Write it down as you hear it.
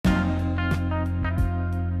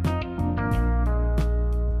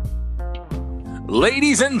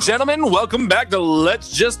Ladies and gentlemen, welcome back to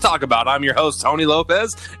Let's Just Talk About. I'm your host, Tony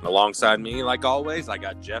Lopez, and alongside me, like always, I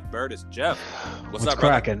got Jeff Burtis. Jeff, what's up,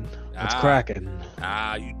 cracking? What's cracking?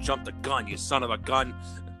 You jumped the gun, you son of a gun.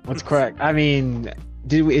 What's crack? I mean,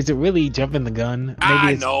 is it really jumping the gun? Maybe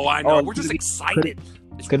I know. We're just excited.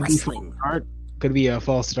 It's wrestling. Could it be a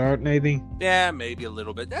false start, maybe? Yeah, maybe a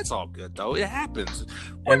little bit. That's all good, though. It happens.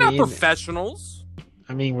 We're not professionals.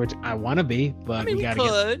 I mean, I want to be, but we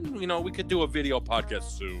gotta we could do a video podcast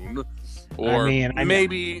soon, or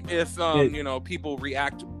maybe if people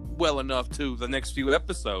react well enough to the next few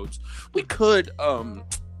episodes, we could do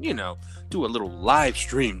a little live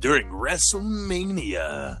stream during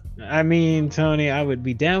Wrestlemania. I mean, Tony, I would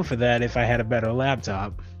be down for that if I had a better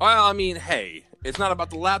laptop. Well, I mean, hey, it's not about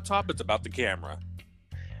the laptop; it's about the camera.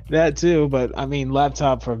 That too, but I mean,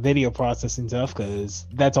 laptop for video processing stuff, because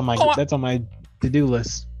that's on my to-do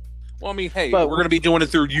list. Well, I mean, hey, we're gonna be doing it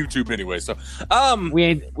through YouTube anyway, so we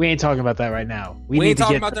ain't talking about that right now. We ain't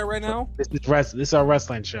talking about that right now. This is our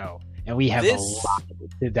wrestling show, and we have a lot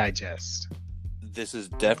to digest. This is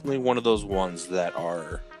definitely one of those ones that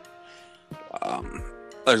are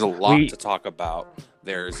there's a lot to talk about.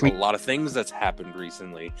 There's a lot of things that's happened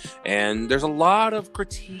recently, and there's a lot of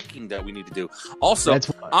critiquing that we need to do. Also,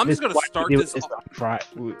 I'm just going to start this on Friday.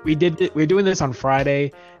 We're doing this on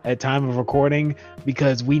Friday at time of recording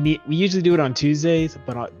because we usually do it on Tuesdays,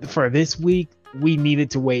 but for this week we needed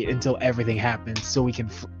to wait until everything happens so we can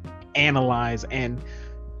analyze and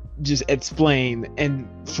just explain and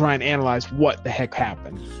try and analyze what the heck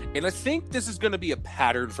happened. And I think this is going to be a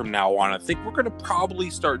pattern from now on. I think we're going to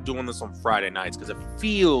probably start doing this on Friday nights because it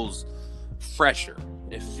feels fresher.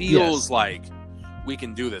 It feels like we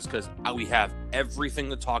can do this because we have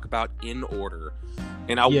everything to talk about in order.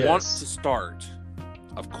 And I want to start,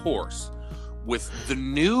 of course, with the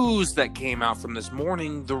news that came out from this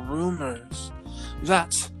morning, the rumors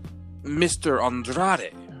that Mr.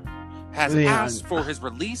 Andrade has asked for his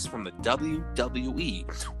release from the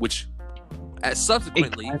WWE, which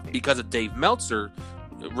subsequently, because of Dave Meltzer,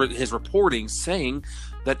 his reporting saying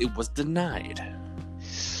that it was denied.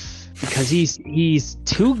 Because he's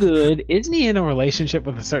too good. Isn't he in a relationship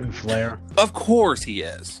with a certain Flair? Of course he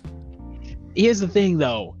is. Here's the thing,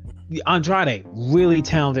 though. Andrade, really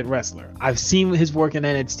talented wrestler. I've seen his work in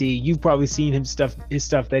NXT. You've probably seen his stuff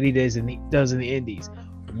that he does in the indies.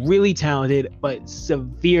 Really talented, but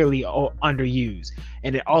severely underused,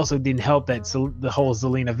 and it also didn't help that the whole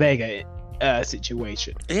Zelina Vega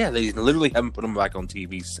situation. Yeah, they literally haven't put him back on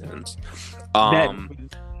TV since.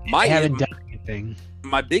 Haven't done anything.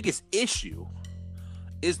 My biggest issue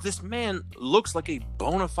is this man looks like a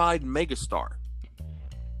bona fide megastar.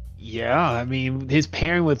 Yeah, I mean, his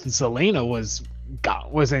pairing with Zelina was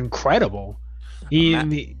incredible.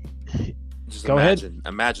 Go ahead.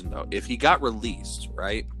 Imagine though, if he got released,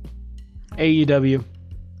 right? AEW,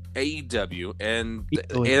 and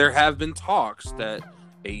there have been talks that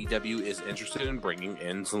AEW is interested in bringing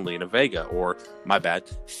in Zelina Vega, or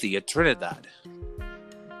Thea Trinidad.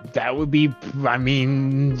 That would be, I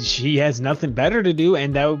mean, she has nothing better to do,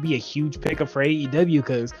 and that would be a huge pickup for AEW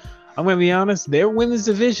because I'm gonna be honest, their women's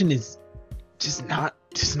division is just not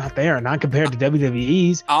there, not compared to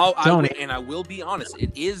WWE's. I will be honest,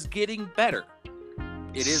 it is getting better.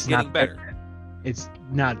 It is getting better. It's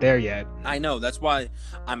not there yet. I know. That's why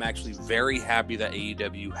I'm actually very happy that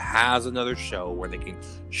AEW has another show where they can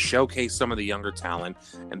showcase some of the younger talent,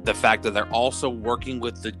 and the fact that they're also working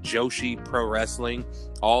with the Joshi Pro Wrestling,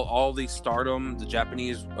 all the Stardom, the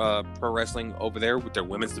Japanese pro wrestling over there with their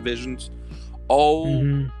women's divisions.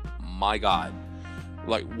 My God.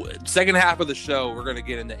 Like, second half of the show, we're going to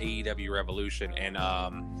get into AEW Revolution, and I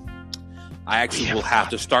actually will have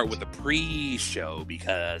to start with the pre-show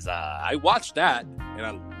because I watched that and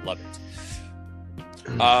I love it.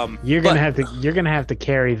 You're gonna have to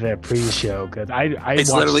carry the pre-show because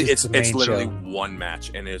it's literally one match,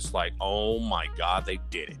 and it's like, oh my God, they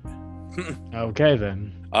did it. Okay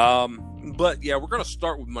then. But yeah, we're gonna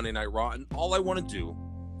start with Monday Night Raw, and all I want to do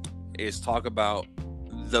is talk about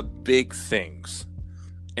the big things.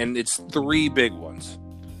 And it's three big ones.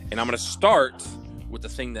 And I'm going to start with the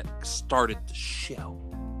thing that started the show.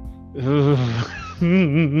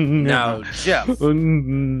 Now, Jeff,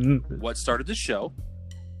 what started the show?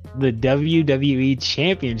 The WWE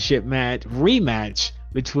Championship rematch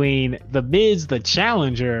between The Miz, the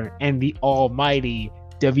challenger, and the almighty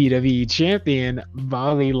WWE Champion,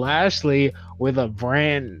 Bobby Lashley, with a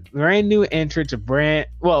brand new entrance,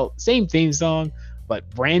 same theme song, but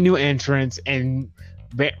brand new entrance and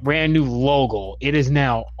brand new logo. It is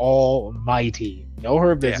now Almighty. No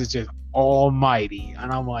her business, just Almighty.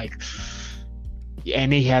 And I'm like,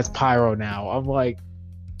 and he has pyro now. I'm like,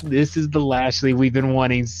 this is the Lashley we've been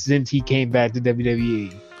wanting since he came back to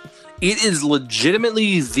WWE. It is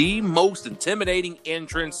legitimately the most intimidating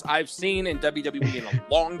entrance I've seen in WWE in a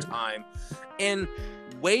long time. And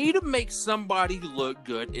way to make somebody look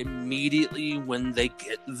good immediately when they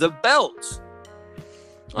get the belt.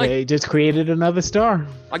 Like, they just created another star.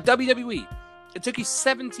 Like WWE. It took you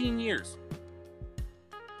 17 years.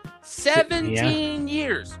 17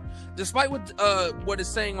 years. Despite what is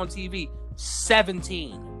saying on TV,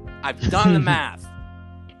 17. I've done the math.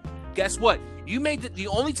 Guess what? You made the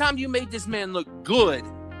only time you made this man look good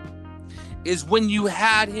is when you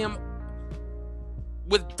had him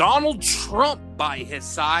with Donald Trump by his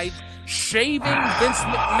side, shaving Vince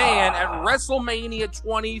McMahon at WrestleMania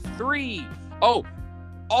 23. Oh,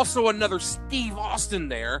 also another Steve Austin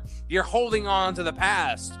there. You're holding on to the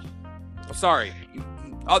past. Sorry,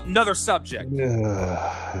 another subject.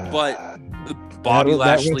 But Bobby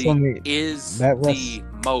Lashley is the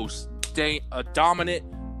most dominant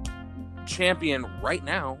champion right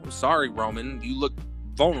now. Sorry, Roman, you look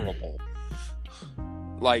vulnerable.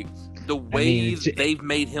 Like, the way they've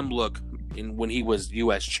made him look when he was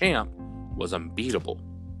U.S. champ was unbeatable.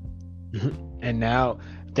 And now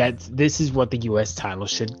this is what the U.S. title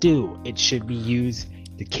should do. It should be used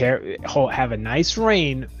to have a nice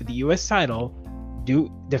reign for the U.S. title,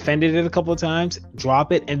 defend it a couple of times,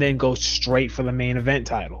 drop it, and then go straight for the main event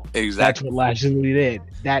title. Exactly. That's what Lashley did.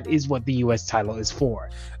 That is what the U.S. title is for.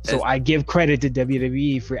 So I give credit to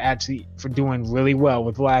WWE for doing really well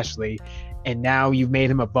with Lashley, and now you've made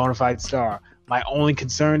him a bona fide star. My only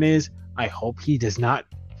concern is I hope he does not.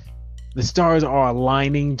 The stars are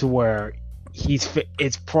aligning to where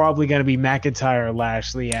it's probably going to be McIntyre or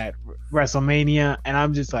Lashley at WrestleMania, and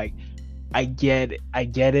I'm just like, I get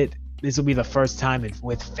it. This will be the first time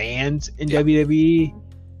with fans in WWE.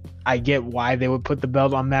 I get why they would put the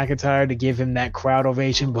belt on McIntyre to give him that crowd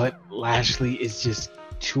ovation, but Lashley is just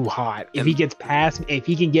too hot. If he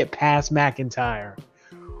can get past McIntyre,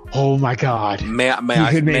 oh my God! May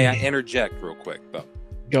I interject real quick though?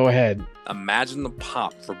 Go ahead. Imagine the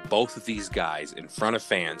pop for both of these guys in front of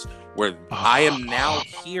fans, where I am now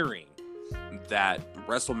hearing that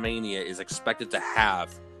WrestleMania is expected to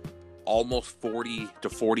have almost 40 to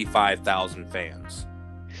 45,000 fans.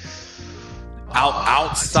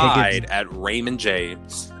 Outside at Raymond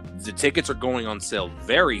James. The tickets are going on sale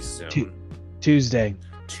very soon. Tuesday.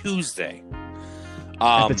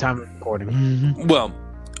 At the time of recording. Mm-hmm. Well,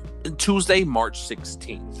 Tuesday, March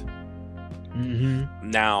 16th. Mm-hmm.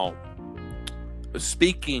 Now,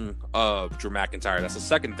 speaking of Drew McIntyre, that's the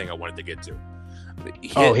second thing I wanted to get to.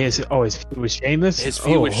 His feud with Sheamus? His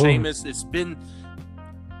feud with Sheamus. It's been,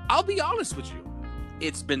 I'll be honest with you,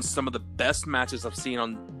 it's been some of the best matches I've seen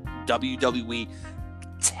on WWE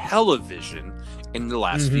television in the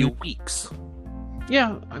last few weeks.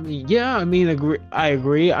 I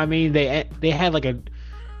agree. I mean, they had like a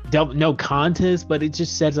no contest, but it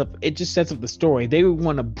just sets up the story. They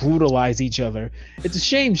want to brutalize each other. It's a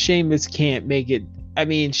shame Sheamus can't make it. I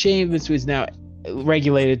mean, Sheamus was now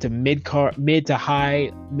regulated to mid card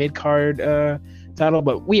title,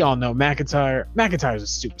 but we all know McIntyre's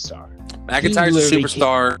a superstar. McIntyre's a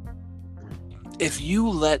superstar. If you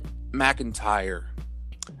let McIntyre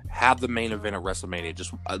have the main event at WrestleMania,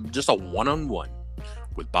 just a one-on-one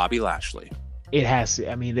with Bobby Lashley, it has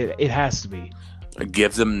to. I mean, it has to be.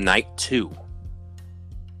 Give them night 2.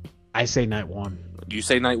 I say night 1. You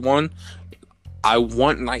say night 1? I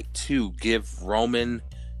want night 2. Give Roman,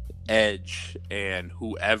 Edge, and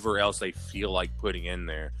whoever else they feel like putting in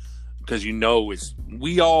there, because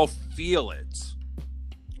we all feel it.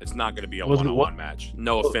 It's not going to be a one-on-one match.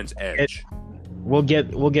 No offense, Edge. We'll get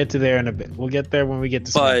to there in a bit. We'll get there when we get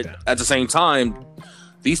to Smackdown. But at the same time,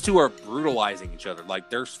 these two are brutalizing each other. Like,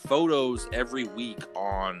 there's photos every week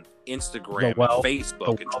on Instagram, and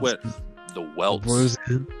Facebook, and Twitter. The welts.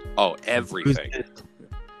 Oh, everything.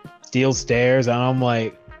 Steel stairs. And I'm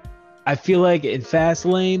like, I feel like in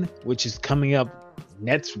Fastlane, which is coming up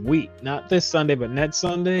next week, not this Sunday, but next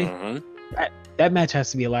Sunday, that match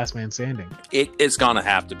has to be a last man standing. It's gonna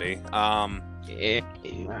have to be.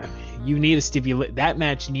 You need a stipulation. That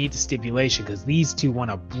match needs a stipulation because these two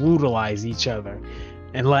want to brutalize each other.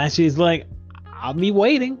 And Lashley's like, I'll be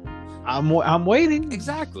waiting. I'm waiting.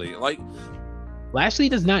 Exactly. Like, Lashley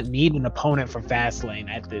does not need an opponent for Fastlane.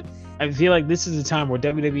 I feel like this is a time where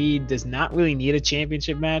WWE does not really need a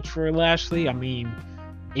championship match for Lashley. I mean,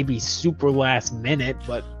 maybe super last minute,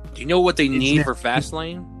 but do you know what they need for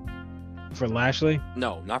Fastlane? For Lashley?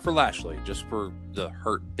 No, not for Lashley. Just for the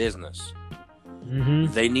Hurt Business.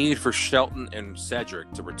 Mm-hmm. They need for Shelton and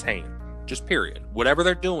Cedric to retain. Just period. Whatever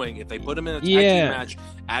they're doing, if they put them in a tag team match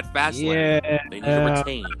at Fastlane, they need to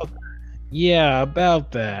retain. Yeah,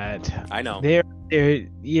 about that. I know. They're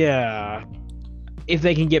if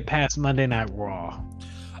they can get past Monday Night Raw.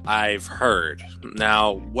 I've heard.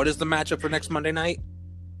 Now, what is the matchup for next Monday night?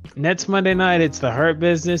 Next Monday night, it's the Hurt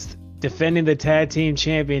Business defending the Tag Team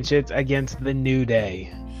Championships against the New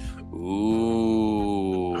Day. Ooh,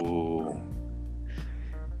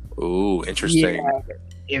 interesting.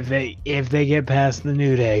 Yeah, if they get past the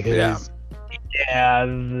New Day, because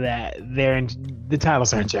the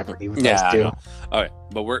titles are in jeopardy with those two. All right,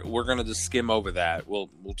 but we're gonna just skim over that. We'll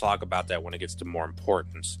talk about that when it gets to more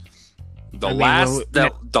importance. The last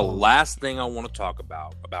thing I want to talk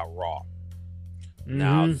about Raw. Mm-hmm.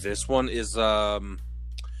 Now, this one is the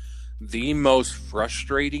most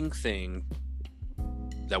frustrating thing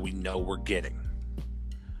that we know we're getting.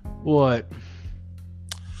 What?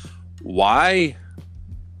 Why?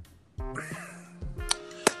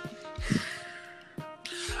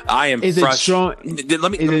 I am frustrated.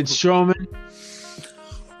 Is it Strowman?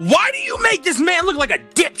 Why do you make this man look like a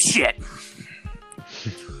dipshit?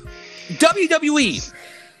 WWE.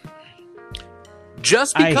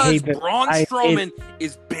 Just because Braun Strowman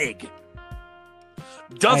is big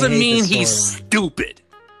doesn't mean he's stupid.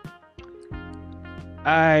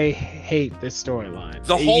 I hate this storyline.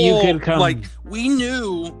 The whole, we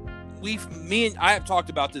knew, I have talked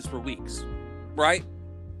about this for weeks, right?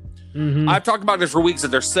 Mm-hmm. I've talked about this for weeks that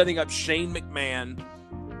they're setting up Shane McMahon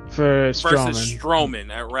versus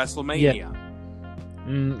Strowman at WrestleMania.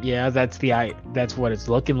 Yeah, that's what it's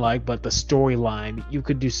looking like. But the storyline, you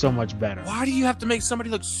could do so much better. Why do you have to make somebody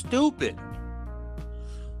look stupid?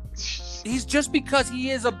 He's just because he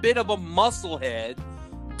is a bit of a musclehead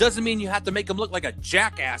doesn't mean you have to make him look like a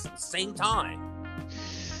jackass at the same time.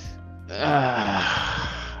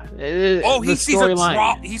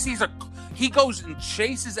 He goes and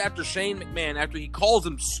chases after Shane McMahon after he calls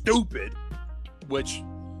him stupid, which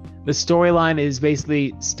the storyline is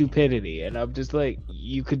basically stupidity, and I'm just like,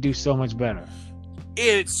 you could do so much better.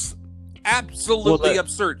 It's absolutely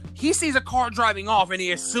absurd. He sees a car driving off and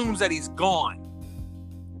he assumes that he's gone.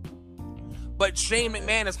 But Shane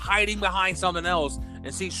McMahon is hiding behind something else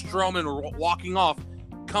and sees Strowman walking off,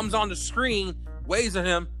 comes on the screen, waves at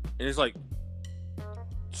him, and is like,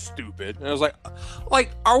 stupid. And I was like,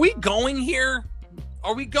 are we going here?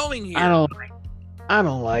 Are we going here? I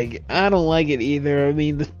don't like it either. I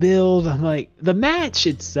mean, the build, the match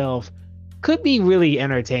itself could be really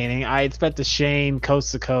entertaining. I expect the Shane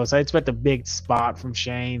coast to coast. I expect a big spot from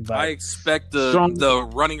Shane, but I expect the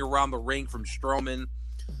running around the ring from Strowman.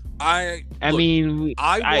 I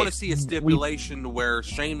want to see a stipulation where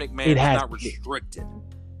Shane McMahon is not restricted.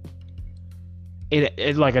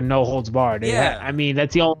 It's like a no holds barred. Yeah.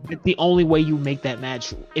 That's the only way you make that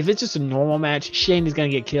match. If it's just a normal match, Shane is gonna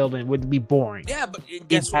get killed and it would be boring. Yeah, but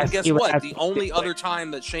guess what? The only other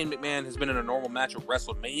time that Shane McMahon has been in a normal match at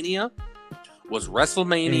WrestleMania was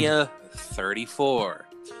WrestleMania 34.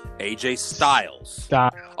 AJ Styles.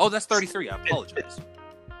 Oh, that's 33. I apologize.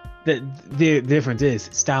 The difference is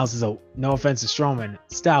Styles is no offense to Strowman,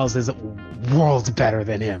 Styles is worlds better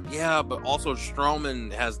than him. Yeah, but also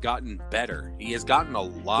Strowman has gotten better. He has gotten a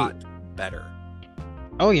lot better.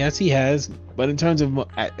 Oh yes, he has. But in terms of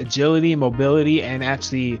agility, mobility, and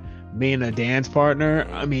actually being a dance partner,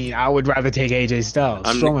 I would rather take AJ Styles.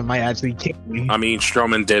 Strowman might actually kick me.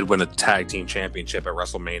 Strowman did win a tag team championship at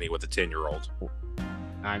WrestleMania with a 10-year-old.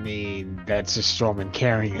 That's just Strowman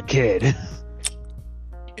carrying a kid.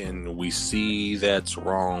 And we see that's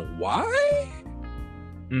wrong. Why?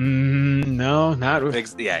 No, not really.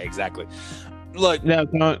 Yeah, exactly. Look, now,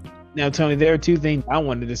 Tony, there are two things I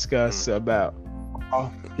want to discuss about.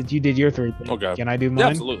 You did your three things. Okay. Can I do mine? Yeah,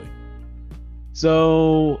 absolutely.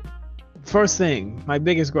 So, first thing, my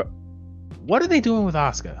biggest. What are they doing with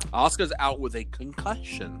Asuka? Asuka's out with a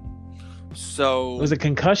concussion. So was it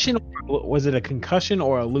concussion? Was it a concussion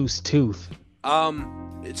or a loose tooth? Her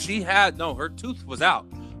tooth was out.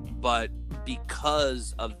 But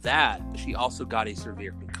because of that, she also got a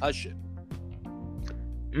severe concussion.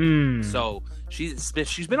 So she's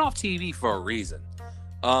been off TV for a reason.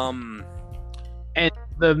 And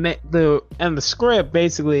the script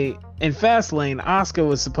basically in Fastlane, Asuka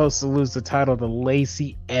was supposed to lose the title to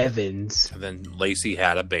Lacey Evans. And then Lacey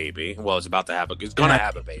had a baby. Well, it's gonna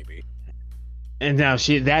have a baby. And now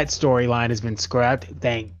that storyline has been scrapped.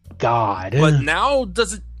 Thank God. But now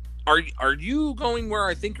Are you going where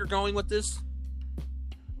I think you're going with this?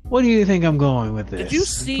 What do you think I'm going with this? Did you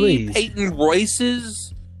see Peyton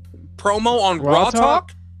Royce's promo on Raw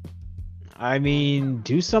Talk?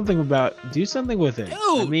 Do something with it.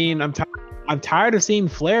 Dude. I'm tired of seeing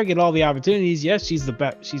Flair get all the opportunities. Yes, she's the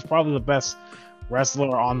best. She's probably the best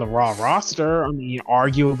wrestler on the Raw roster. I mean,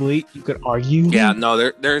 arguably, you could argue. Yeah,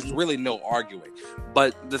 no, there's really no arguing.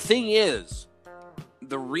 But the thing is,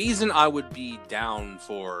 the reason I would be down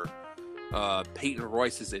for Peyton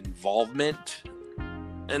Royce's involvement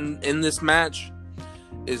in this match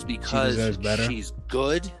is because she's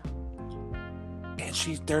good and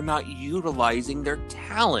they're not utilizing their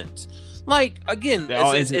talent. Like, again,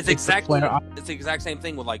 it's the exact same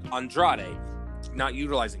thing with like Andrade not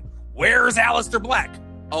utilizing. Where's Aleister Black?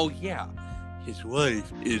 Oh yeah, his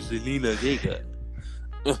wife is Zelina Vega.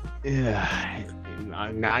 Yeah,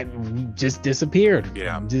 I just disappeared.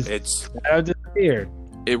 Yeah, disappeared.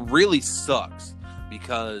 It really sucks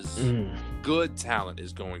because good talent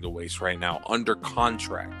is going to waste right now under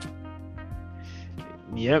contract.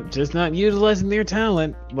 Yep, just not utilizing their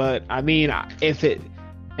talent. But I mean, if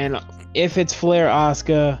it's Flair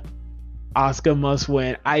Asuka must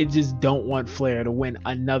win. I just don't want Flair to win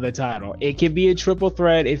another title. It can be a triple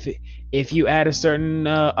threat if you add a certain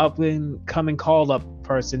up and coming call up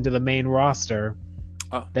person to the main roster.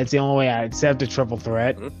 That's the only way I accept a triple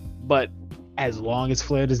threat. But as long as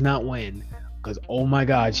Flair does not win, because oh my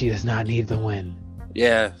God, she does not need the win.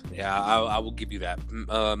 Yeah, I will give you that.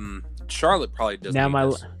 Charlotte probably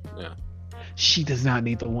does. She does not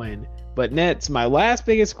need the win. But Nets, my last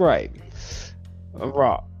biggest gripe,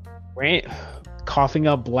 Raw, coughing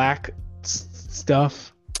up black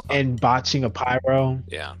stuff and botching a pyro.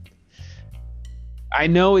 Yeah. I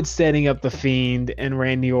know it's setting up The Fiend and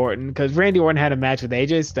Randy Orton, because Randy Orton had a match with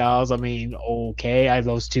AJ Styles. I mean, okay,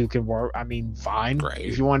 those two can work. I mean, fine. Right.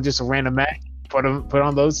 If you want just a random match, put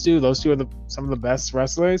on those two. Those two are some of the best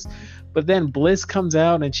wrestlers. But then Bliss comes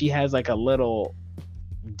out and she has like a little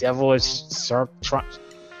devilish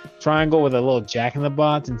triangle with a little Jack in the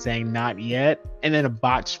Box and saying not yet, and then a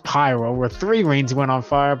botched pyro where 3 rings went on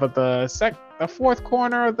fire, but the fourth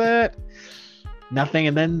corner of that, nothing,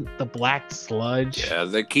 and then the black sludge. Yeah,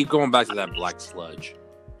 they keep going back to that black sludge.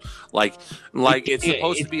 Like it's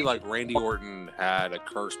supposed to be like Randy Orton had a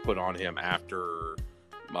curse put on him after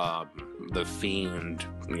the Fiend,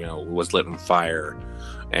 was lit on fire,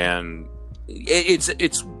 and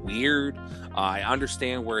it's weird. I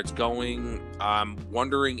understand where it's going. I'm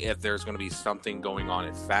wondering if there's going to be something going on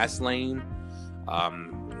at Fastlane.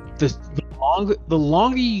 The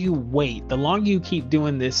longer you wait, the longer you keep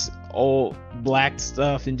doing this old black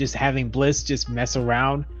stuff and just having Bliss just mess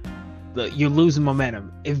around, you're losing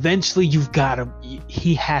momentum. Eventually,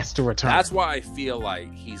 he has to return. That's why I feel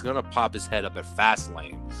like he's going to pop his head up at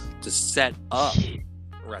Fastlane to set up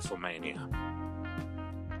WrestleMania.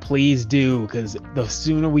 Please do, because the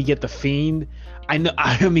sooner we get the Fiend, I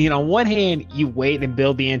mean, on one hand, you wait and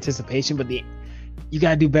build the anticipation, but you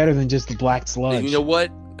gotta do better than just the black sludge. And you know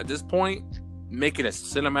what? At this point, make it as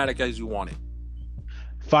cinematic as you want it.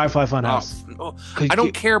 Firefly Funhouse. I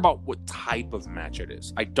don't care about what type of match it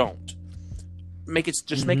is. I don't. Make it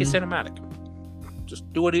cinematic.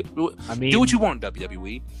 Just do it. I mean, do what you want,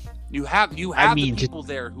 WWE. You have the people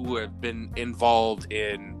there who have been involved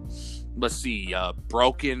in. Let's see,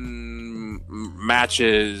 broken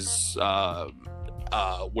matches.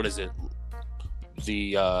 What is it?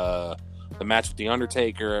 The match with the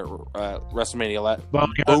Undertaker at WrestleMania.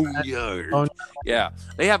 Boneyard. Yeah,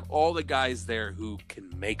 they have all the guys there who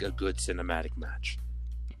can make a good cinematic match.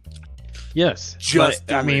 Yes,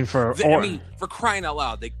 for crying out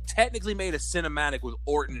loud, they technically made a cinematic with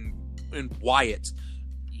Orton and Wyatt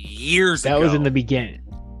years ago. That was in the beginning.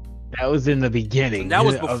 And that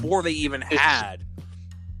was before they even had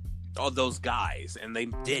all those guys, and they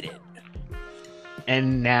did it.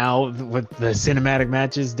 And now with the cinematic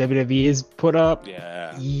matches WWE has put up,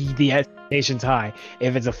 the expectation's high.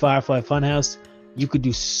 If it's a Firefly Funhouse, you could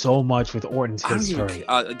do so much with Orton's history.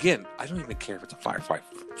 I don't even care if it's a Firefly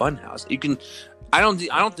Funhouse. I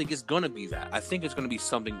don't think it's gonna be that. I think it's gonna be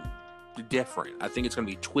something different. I think it's going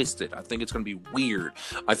to be twisted. I think it's going to be weird.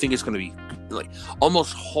 I think it's going to be like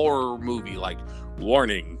almost horror movie, like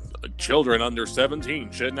warning, children under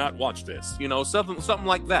 17 should not watch this. Something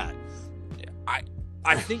like that.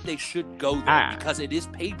 I think they should go there because it is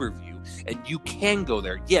pay-per-view and you can go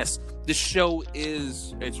there. Yes, the show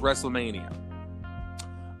it's WrestleMania.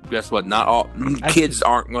 Guess what? Not all kids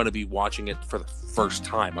aren't going to be watching it for the first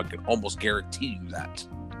time. I can almost guarantee you that.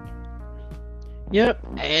 Yep,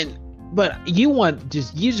 but you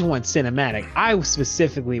just want cinematic. I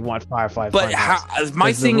specifically want Firefly. But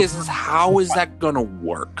my thing is, how is that gonna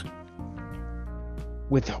work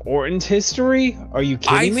with Orton's history? Are you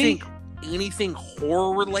kidding me? I think anything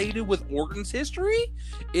horror related with Orton's history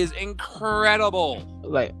is incredible.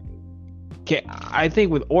 I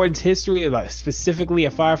think with Orton's history, like specifically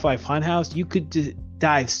a Firefly Funhouse, you could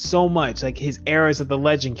dive so much, like his eras of the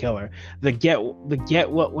Legend Killer, the get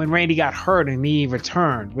well when Randy got hurt and he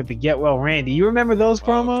returned with the Get Well Randy. You remember those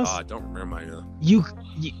promos? I don't remember my.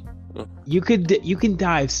 You can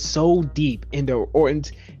dive so deep into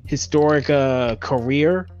Orton's historic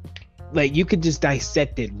career. Like you could just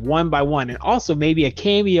dissect it one by one, and also maybe a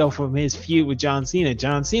cameo from his feud with John Cena.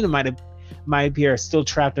 John Cena might appear still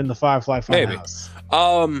trapped in the Firefly Funhouse.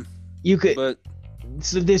 You could, but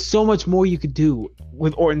so there's so much more you could do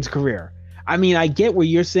with Orton's career. I mean, I get what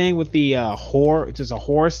you're saying with the horror, just a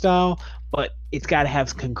horror style, but it's got to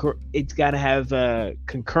have concurrent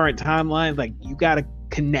timelines. Like you got to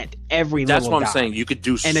connect every. That's little what I'm dot. saying. You could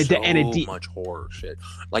do so much horror shit.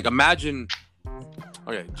 Like imagine.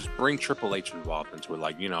 Okay, just bring Triple H involved into it,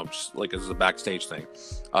 like, you know, just like as a backstage thing.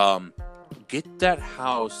 Get that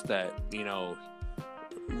house that, you know,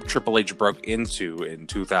 Triple H broke into in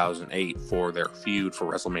 2008 for their feud for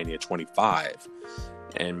WrestleMania 25,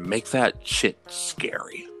 and make that shit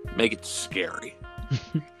scary. Make it scary.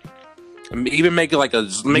 Even make it like a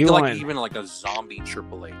zombie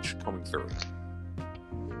Triple H coming through.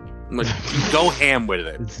 Like, go ham with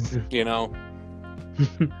it, you know.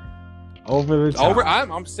 Over the top.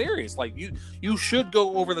 I'm serious. Like you should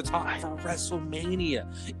go over the top for WrestleMania.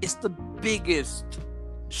 It's the biggest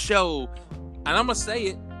show, and I'm gonna say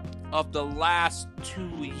it, of the last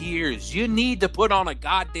 2 years. You need to put on a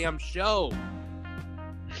goddamn show.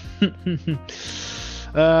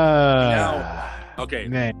 Now, okay,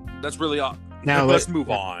 man. That's really all. Now let's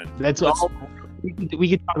move on. That's all. We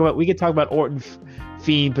could talk about Orton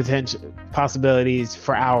Fiend potential possibilities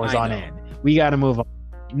for hours on end. We got to move on.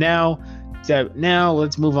 Now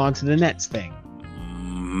let's move on to the next thing.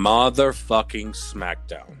 Motherfucking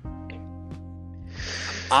Smackdown.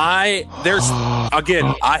 I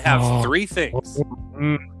have three things.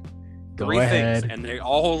 Go ahead. Things, and they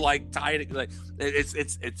all like tied. Like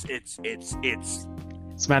it's.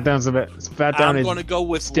 Smackdown's a bit. Smackdown I'm gonna go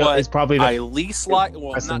with still what is probably I least like.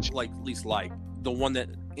 Well, not like least like, the one that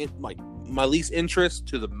my least interest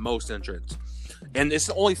to the most interest. And it's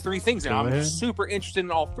only three things, and I'm super interested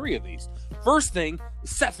in all three of these. First thing,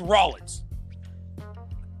 Seth Rollins.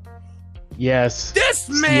 Yes. This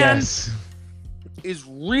man is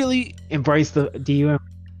really do you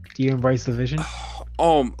embrace the vision?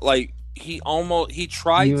 Like he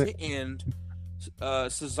tried to end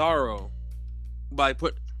Cesaro by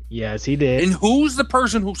Yes, he did. And who's the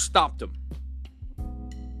person who stopped him?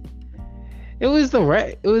 It was the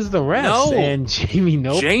refs and Jamie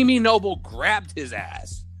Noble. Jamie Noble grabbed his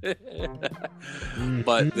ass.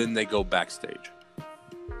 But then they go backstage.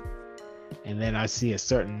 And then I see a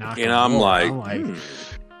certain knock. And I'm like,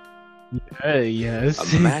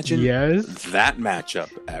 yes. Imagine that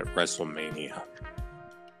matchup at WrestleMania.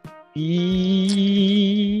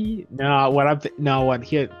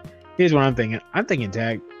 Here's what I'm thinking. I'm thinking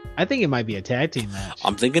tag. I think it might be a tag team match.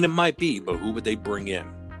 I'm thinking it might be, but who would they bring in?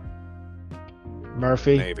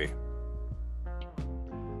 Murphy, maybe.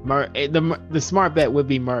 The smart bet would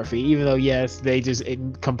be Murphy, even though they just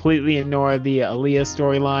completely ignore the Aaliyah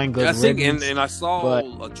storyline. I think, and I saw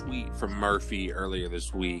a tweet from Murphy earlier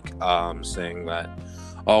this week, saying that,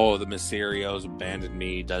 the Mysterios abandoned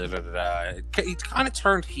me. Da, da, da, da. He kind of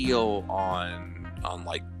turned heel on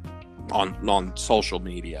social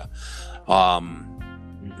media,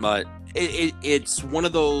 but it's one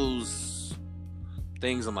of those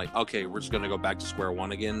things. I'm like, okay, we're just gonna go back to square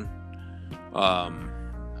one again.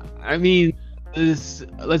 I mean,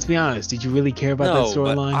 let's be honest. Did you really care about that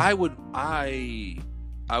storyline?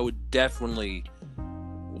 I would definitely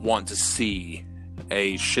want to see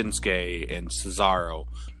a Shinsuke and Cesaro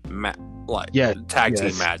tag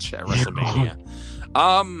team match at WrestleMania.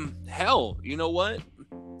 Hell, you know what?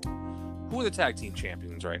 Who are the tag team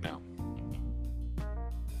champions right now?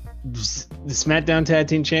 The SmackDown tag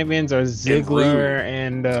team champions are Ziggler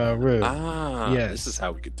and Rude. Yes. This is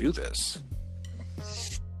how we could do this.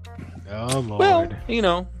 Oh Lord. Well, you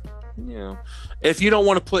know, if you don't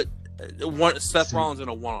want to put Seth Rollins in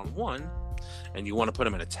a one-on-one, and you want to put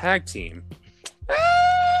him in a tag team,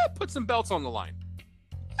 put some belts on the line.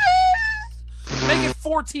 Make it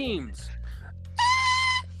 4 teams.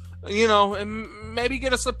 And maybe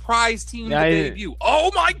get a surprise team to debut.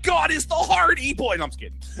 Oh my God, it's the Hardy Boys. No, I'm just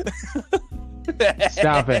kidding.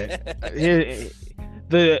 Stop it.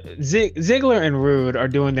 The Ziggler and Rude are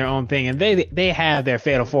doing their own thing, and they have their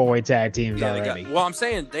Fatal 4-Way tag teams already. I'm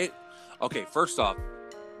saying okay, first off,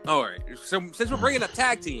 all right. So since we're bringing up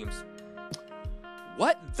tag teams,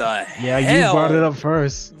 what the hell? Yeah, you brought it up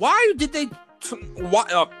first. Why did they?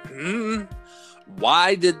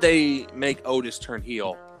 Why did they make Otis turn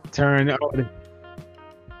heel?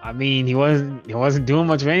 I mean, he wasn't doing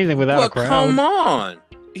much of anything without a crowd. Come on.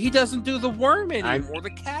 He doesn't do the worm anymore, the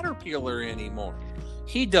caterpillar anymore.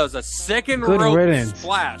 He does a second rope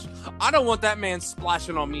splash. I don't want that man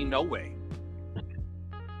splashing on me, no way.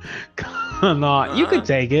 Come on, you could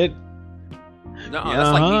take it. No,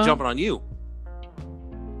 that's like me jumping on you.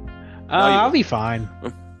 I'll be fine.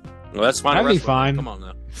 Well, that's fine. I'll be fine. Come on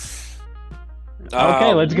now.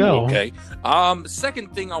 Okay, let's go. Okay.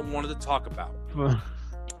 Second thing I wanted to talk about.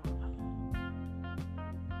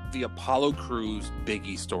 The Apollo Crews Big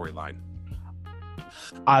E storyline.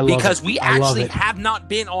 Because we actually have not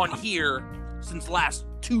been on here since last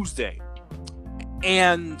Tuesday.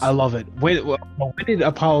 And I love it. When did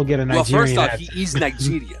Apollo get a Nigerian Well, first off, he is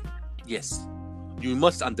Nigerian. Yes. You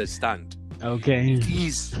must understand. Okay. It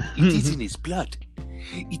is in his blood.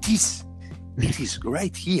 It is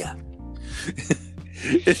right here.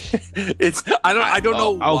 I don't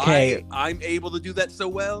know why I'm able to do that so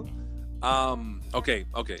well. Okay.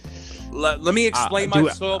 Let me explain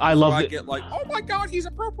myself. I love I it. get like, oh my god, he's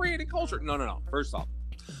appropriating culture. No. First off,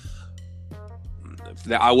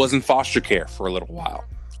 I was in foster care for a little while.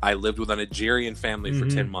 I lived with a Nigerian family for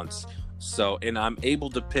 10 months. So, and I'm able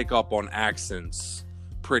to pick up on accents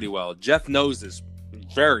pretty well. Jeff knows this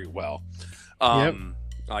very well.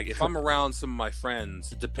 Like if I'm around some of my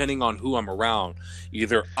friends, depending on who I'm around,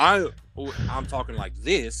 either I'm talking like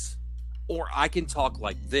this, or I can talk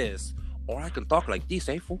like this, or I can talk like this.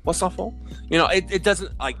 Hey, fool, what's up, fool? You know, it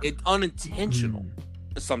doesn't like it's unintentional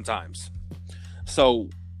sometimes. So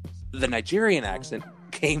the Nigerian accent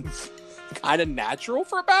came kind of natural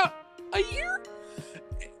for about a year.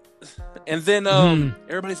 And then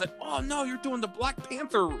everybody's like, "Oh no, you're doing the Black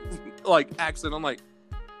Panther like accent." I'm like,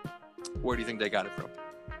 "Where do you think they got it from?"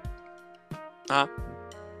 Huh?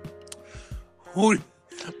 Who?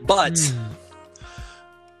 But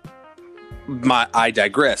I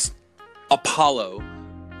digress. Apollo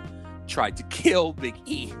tried to kill Big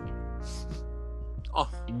E. Oh,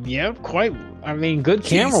 yeah, quite. I mean, good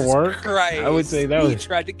camera work. Christ. I would say that he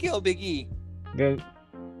tried to kill Big E. Good.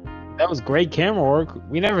 That was great camera work.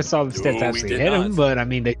 We never saw the steps actually hit him, but I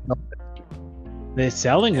mean, the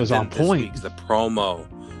selling was on point. The promo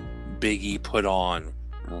Big E put on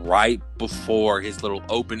right before his little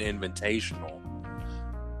open invitational.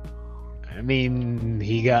 I mean,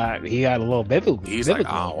 he got a little biblical. He's like,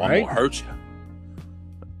 "Oh, right? I'm gonna hurt you.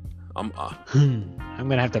 I'm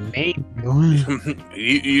gonna have to make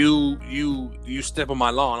you step on my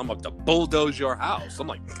lawn. I'm about to bulldoze your house." I'm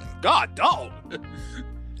like, "God, dog."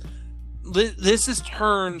 This has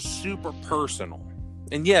turned super personal,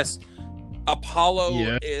 and yes,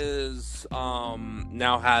 Apollo is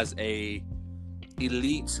now has a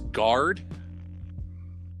elite guard.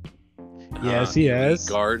 Yes, he has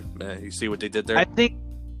guard. You see what they did there? I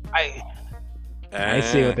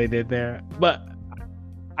see what they did there, but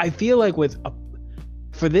I feel like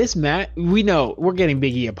for this match, we know we're getting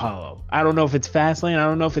Big E Apollo. I don't know if it's Fastlane, I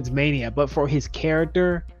don't know if it's Mania, but for his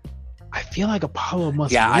character, I feel like Apollo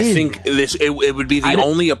must win. I think it would be the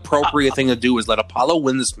only appropriate thing to do is let Apollo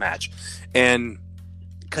win this match, and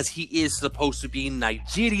because he is supposed to be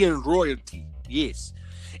Nigerian royalty, yes,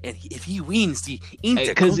 and if he wins the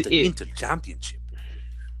Intercontinental Championship,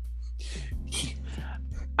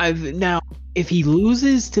 now if he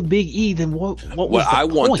loses to Big E, then what was the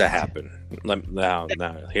point? Want to happen? Now,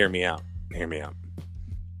 hear me out.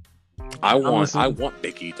 I want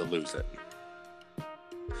Big E to lose it.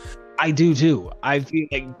 I do too. I feel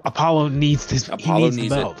like Apollo needs this. Apollo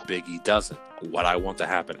needs it. Big E doesn't. What I want to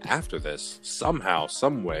happen after this, somehow,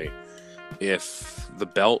 some way, if the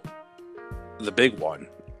belt, the big one,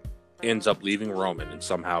 ends up leaving Roman and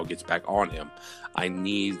somehow gets back on him, I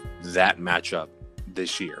need that matchup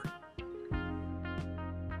this year.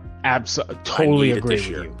 Absolutely, totally agree with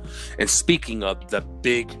you. And speaking of the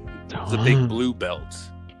big blue belts.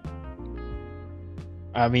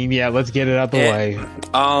 I mean, yeah, let's get it out the way.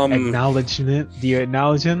 Acknowledging it. Do you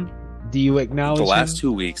acknowledge him? Do you acknowledge the last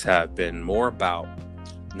 2 weeks have been more about,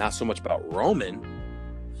 not so much about Roman.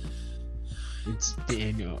 It's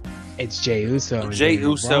Daniel. It's Jey Uso.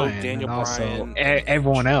 Daniel Bryan.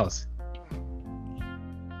 Everyone else.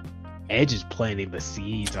 Edge is planting the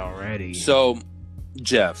seeds already. So,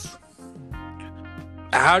 Jeff,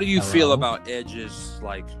 how do you feel about Edge's,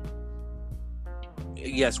 like,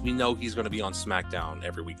 yes, we know he's going to be on SmackDown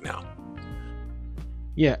every week now.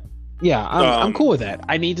 Yeah, I'm cool with that.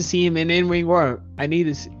 I need to see him in ring work. I need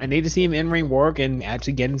to see him in ring work and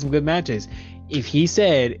actually getting some good matches. If he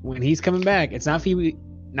said when he's coming back, it's not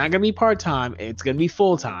going to be part time. It's going to be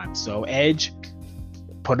full time. So Edge,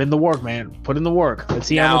 put in the work, man. Put in the work. Let's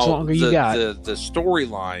see how much longer you got. The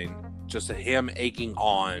storyline, just him egging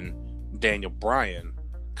on Daniel Bryan,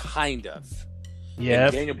 kind of. Yeah.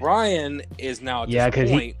 Daniel Bryan is now at this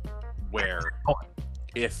point where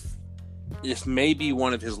if this may be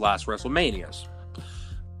one of his last WrestleManias,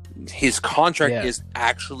 his contract is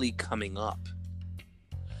actually coming up.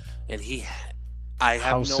 And I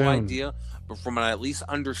have no idea, but from what I at least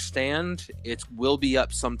understand, it will be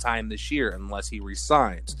up sometime this year unless he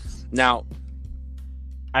resigns. Now,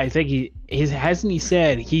 I think hasn't he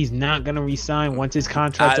said he's not going to resign once his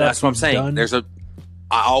contract's up? That's what I'm saying. Done?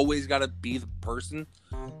 I always got to be the person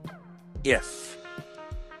if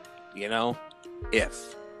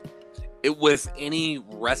with any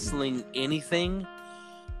wrestling anything,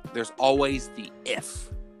 there's always the if.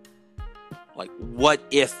 Like, what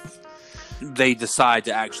if they decide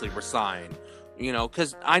to actually resign?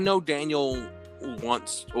 Because I know Daniel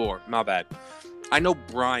wants, I know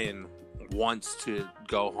Brian wants to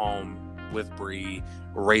go home with Bree,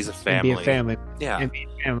 raise a family. And be a family. Yeah. And be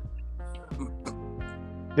a family.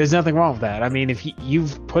 There's nothing wrong with that. I mean, if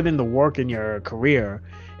you've put in the work in your career,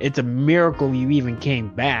 it's a miracle you even came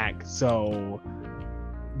back. So,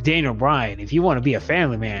 Daniel Bryan, if you want to be a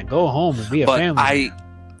family man, go home and be a family man.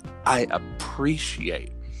 I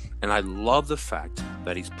appreciate and I love the fact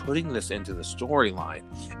that he's putting this into the storyline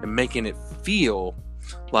and making it feel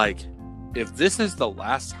like if this is the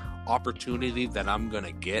last opportunity that I'm going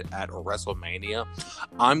to get at a WrestleMania,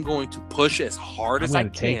 I'm going to push as hard as I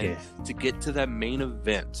can to get to that main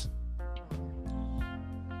event.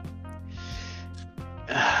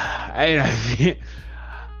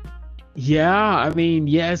 Yeah, I mean,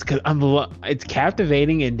 yes, because it's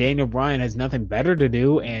captivating, and Daniel Bryan has nothing better to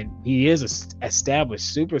do, and he is an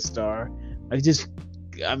established superstar. On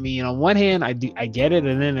one hand, I get it,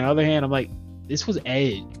 and then on the other hand, I'm like, this was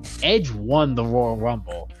Edge. Edge won the Royal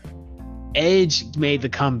Rumble. Edge made the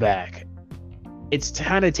comeback. It's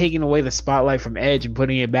kind of taking away the spotlight from Edge and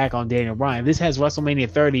putting it back on Daniel Bryan. This has WrestleMania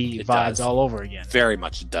 30 vibes all over again. Very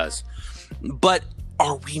much it does. But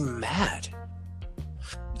are we mad?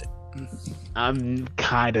 I'm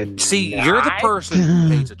kind of See, you're the person who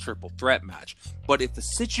hates a triple threat match. But if the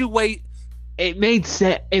situation... It made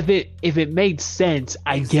sense. If it made sense,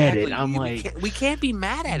 I get it. I'm we can't be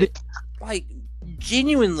mad at it. Like,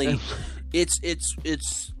 genuinely, it's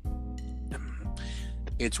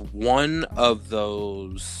one of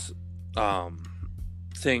those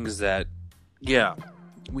things that, yeah,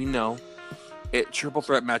 we know. Triple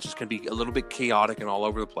threat matches can be a little bit chaotic and all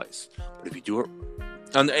over the place. But if you do it,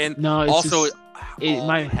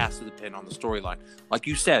 it has to depend on the storyline. Like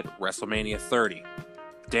you said, WrestleMania 30,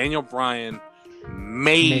 Daniel Bryan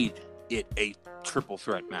made it a triple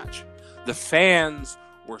threat match. The fans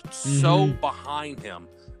were so behind him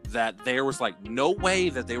that there was like no way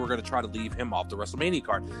that they were going to try to leave him off the WrestleMania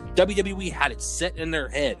card. WWE had it set in their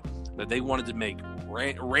head that they wanted to make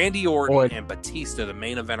Randy Orton and Batista the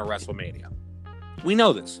main event of WrestleMania. We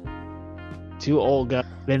know this. Two old guys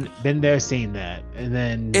been there, seen that, and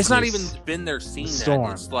then it's not even been there, seen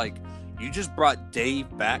that. It's like you just brought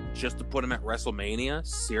Dave back just to put him at WrestleMania.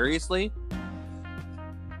 Seriously?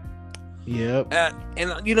 Yep.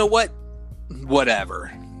 And you know what?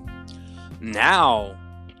 Whatever. Now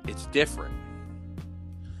it's different.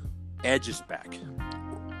 Edge is back.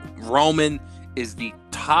 Roman is the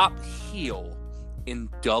top heel in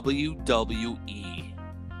WWE.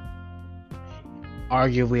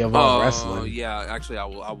 Arguably of all wrestling. Oh yeah, actually, I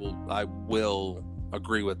will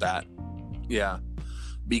agree with that. Yeah,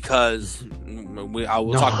 because I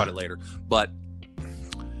will talk about it later. But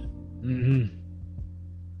the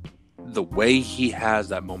way he has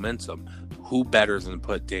that momentum, who better than to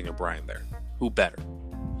put Daniel Bryan there? Who better?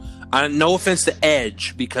 No offense to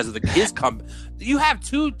Edge because of his comeback. You have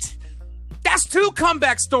that's two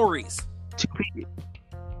comeback stories.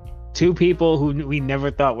 Two people who we never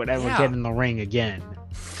thought would ever get in the ring again,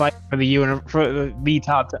 fight for the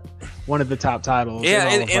top, one of the top titles. Yeah,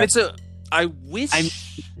 and I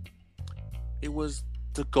wish it was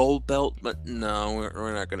the gold belt, but no,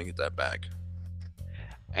 we're not going to get that back.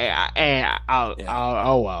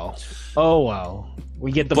 Oh well,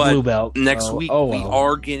 we get the blue belt next week. We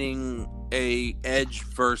are getting a Edge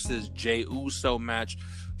versus Jey Uso match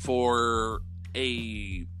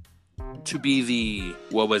to be the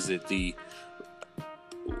the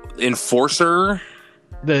enforcer,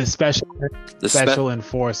 the special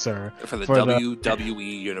enforcer for the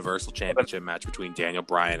WWE Universal Championship match between Daniel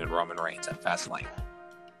Bryan and Roman Reigns at Fastlane.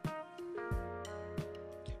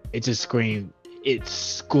 It just screams. It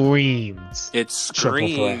screams.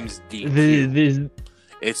 DQ.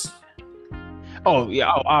 Oh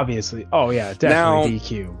yeah. Oh, obviously. Oh yeah. Definitely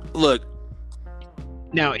DQ. Look.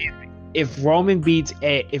 Now, if Roman beats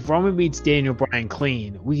Daniel Bryan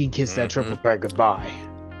clean, we can kiss that triple threat goodbye.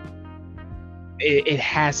 It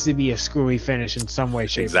has to be a screwy finish in some way,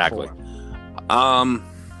 shape, or form.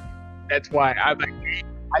 That's why I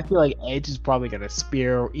feel like Edge is probably gonna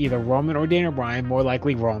spear either Roman or Daniel Bryan, more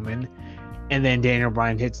likely Roman, and then Daniel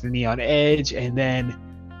Bryan hits the knee on Edge, and then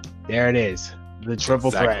there it is, the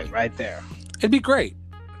triple threat right there. It'd be great.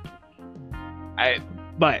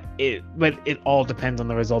 But it all depends on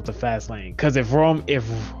the result of Fastlane. Because if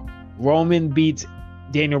Roman beats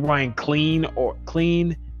Daniel Bryan clean,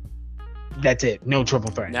 that's it. No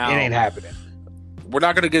triple threat. Now, it ain't happening. We're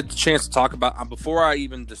not going to get the chance to talk about before I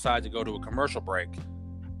even decide to go to a commercial break.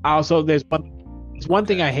 Also, there's one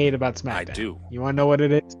thing I hate about SmackDown. I do. You want to know what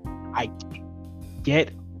it is? I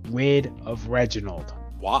get rid of Reginald.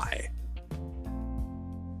 Why?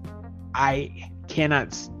 I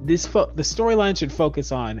cannot. The storyline should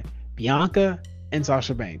focus on Bianca and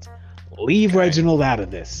Sasha Banks. Leave Reginald out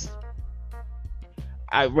of this.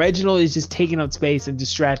 Reginald is just taking up space and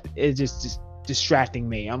distracting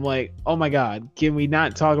me. I'm like, oh my god, can we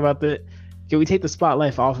not talk about the? Can we take the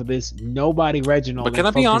spotlight off of this? Nobody Reginald. But can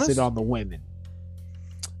I be honest? Focus it on the women.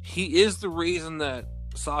 He is the reason that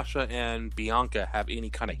Sasha and Bianca have any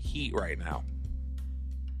kind of heat right now.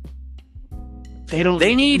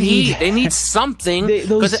 They need heat. They need something.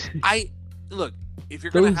 Because look, if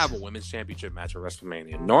you're going to have a women's championship match at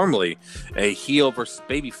WrestleMania, normally a heel versus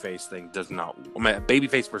babyface thing does not.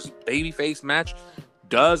 Babyface versus babyface match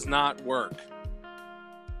does not work.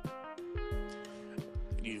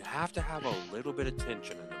 You have to have a little bit of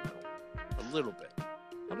tension in the middle, a little bit,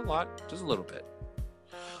 not a lot, just a little bit.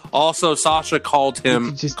 Also, Sasha called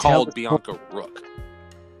Bianca Rook.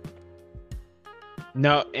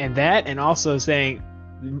 No, and also saying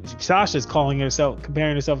Sasha's comparing herself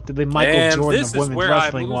to the Michael Jordan of women's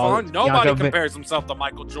wrestling. Nobody compares himself to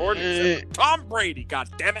Michael Jordan. Tom Brady, god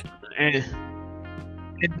damn it.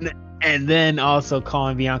 And then also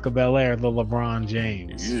calling Bianca Belair the LeBron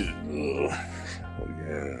James.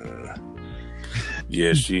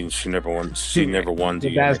 Yeah, she never won. She never won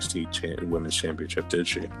the NXT Women's Championship, did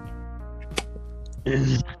she?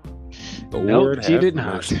 Nope, she did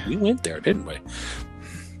not. We went there, didn't we?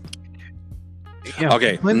 Yeah,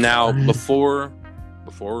 okay, now before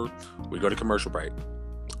we go to commercial break,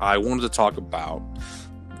 I wanted to talk about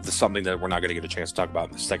something that we're not going to get a chance to talk about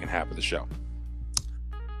in the second half of the show.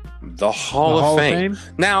 The Hall of Fame.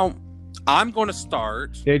 Now, I'm going to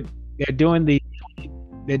start. They're doing the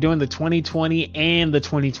 2020 and the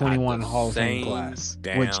 2021 Hall of Fame class,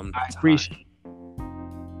 which I appreciate.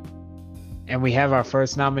 And we have our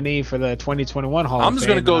first nominee for the 2021 Hall of Fame. I'm just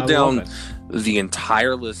going to go down the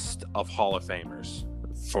entire list of Hall of Famers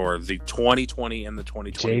for the 2020 and the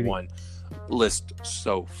 2021 list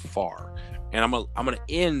so far. And I'm going to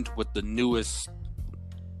end with the newest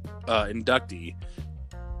inductee.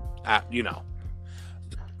 I'm going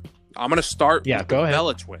to start with the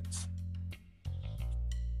Bella Twins.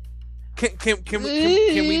 Can we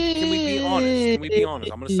be honest? Can we be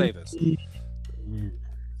honest? I'm going to say this.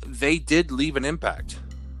 They did leave an impact,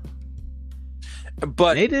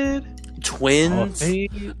 but they did. Twins,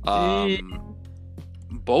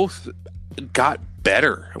 both got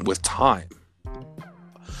better with time.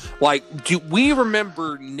 Like, do we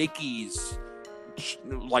remember Nikki's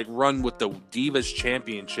run with the Divas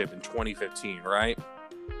Championship in 2015? Right,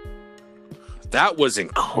 that was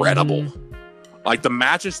incredible. Like, the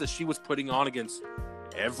matches that she was putting on against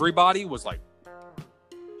everybody was like,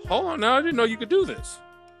 hold on, now I didn't know you could do this.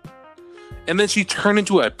 And then she turned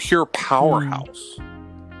into a pure powerhouse.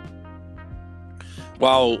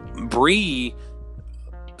 While Brie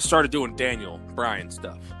started doing Daniel Bryan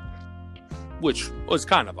stuff, which was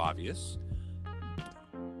kind of obvious.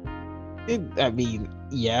 When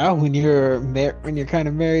you're kind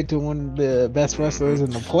of married to one of the best wrestlers on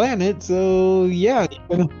the planet, so yeah.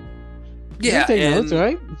 Yeah, take notes,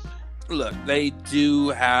 right? Look, they do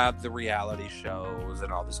have the reality shows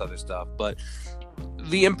and all this other stuff, but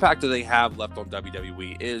the impact that they have left on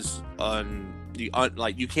WWE is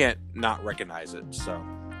you can't not recognize it. So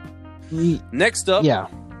next up,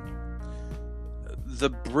 the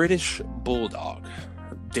British Bulldog,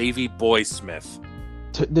 Davey Boy Smith,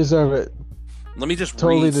 deserve it. Let me just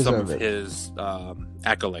read some of his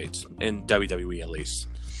accolades in WWE, at least.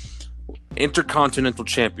 Intercontinental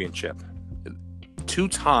Championship,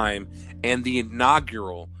 2-time and the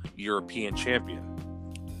inaugural European Champion,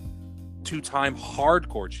 2-time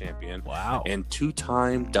Hardcore Champion, and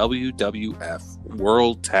 2-time WWF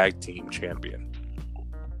World Tag Team Champion.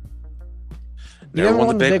 Never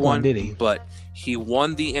won the big one, did he? But he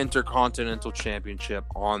won the Intercontinental Championship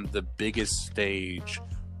on the biggest stage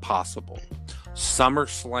possible.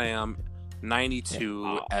 SummerSlam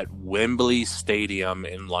 92 at Wembley Stadium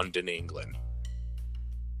in London, England.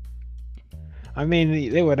 I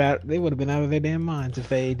mean, they would have been out of their damn minds if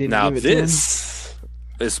they didn't Now give it to him. this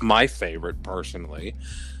is my favorite personally.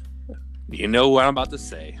 You know what I'm about to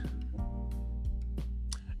say.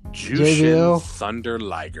 Jushin Thunder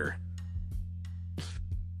Liger.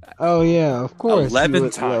 Oh yeah, of course.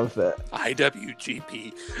 11-time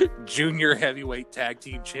IWGP Junior Heavyweight Tag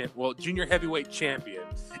Team Junior Heavyweight Champion,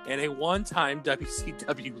 and a 1-time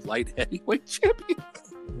WCW Light Heavyweight Champion.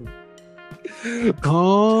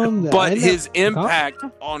 But his impact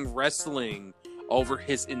on wrestling over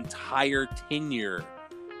his entire tenure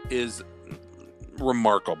is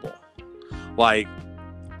remarkable. Like,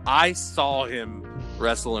 I saw him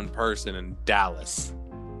wrestle in person in Dallas.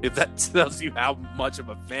 If that tells you how much of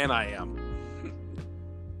a fan I am.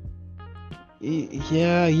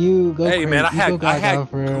 Yeah, you go. Hey crazy. man, I had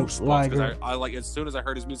goosebumps because I like, as soon as I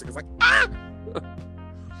heard his music, I was like, ah.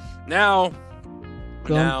 Now,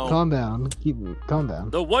 calm down. Calm down.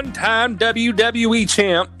 The 1-time WWE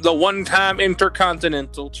champ, the 1-time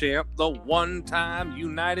Intercontinental champ, the 1-time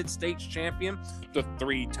United States champion, the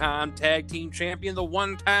 3-time tag team champion, the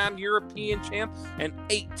 1-time European champ, an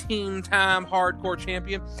 18-time hardcore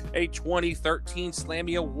champion, a 2013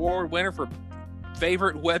 Slammy Award winner for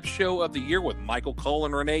favorite web show of the year with Michael Cole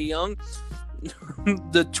and Renee Young,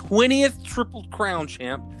 the 20th Triple Crown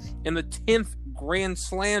champ, and the 10th Grand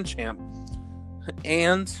Slam champ,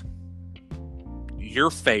 and your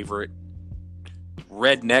favorite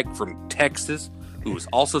redneck from Texas, who is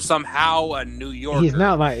also somehow a New Yorker. He's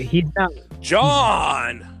not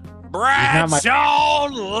John Bradshaw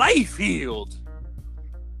Layfield.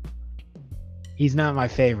 He's not my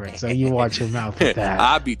favorite, so you watch your mouth with that.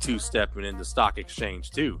 I'd be two-stepping into stock exchange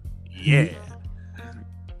too. Yeah.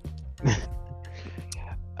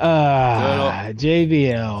 JBL,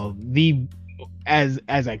 as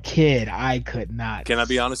a kid, I could not. Can I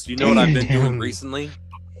be honest? You know what I've been doing recently?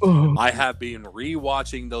 I have been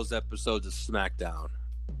rewatching those episodes of Smackdown.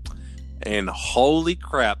 And holy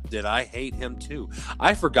crap, did I hate him too.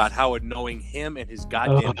 I forgot how annoying him and his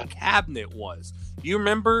goddamn cabinet was. You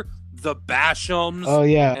remember the Bashams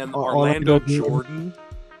and Orlando Jordan?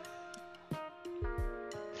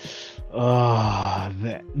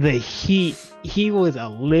 The heat. He was a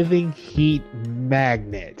living heat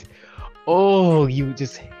magnet. Oh, you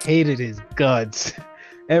just hated his guts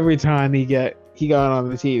every time he got on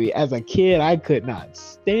the TV. As a kid, I could not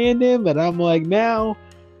stand him, but I'm like, now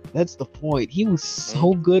that's the point. He was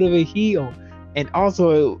so good of a heel, and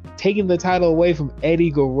also taking the title away from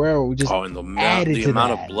Eddie Guerrero just and the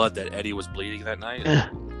amount of blood that Eddie was bleeding that night.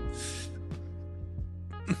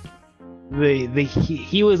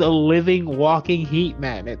 He was a living, walking heat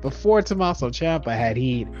magnet. Before Tommaso Ciampa had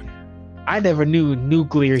heat, I never knew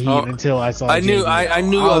nuclear heat until I saw. I knew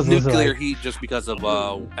of nuclear heat just because of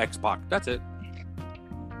X-Pac. That's it.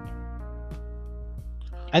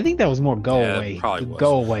 I think that was more go away.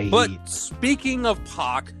 But heat. Speaking of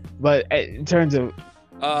Pac, but in terms of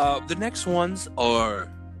the next ones are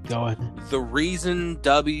the reason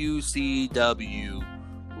WCW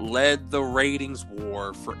led the ratings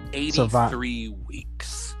war for 83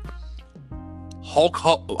 weeks.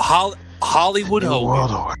 Hollywood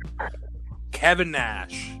Hogan, Kevin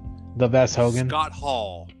Nash, the best Hogan, Scott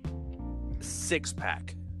Hall, Six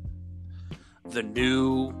Pack, the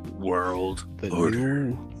New World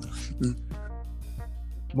Order.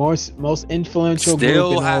 Most influential group in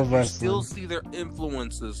all of wrestling. Still see their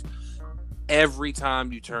influences every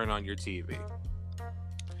time you turn on your TV, or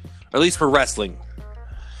at least for wrestling.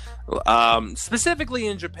 Specifically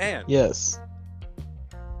in Japan. Yes.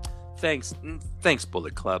 Thanks,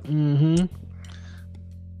 Bullet Club. Mm-hmm.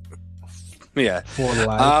 Yeah. For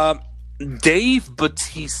life. Dave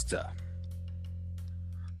Bautista.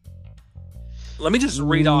 Let me just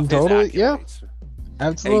read off his accolades. Yeah.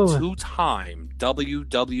 Absolutely. A 2-time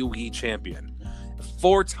WWE champion,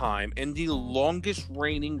 4-time and the longest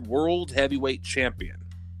reigning World Heavyweight Champion,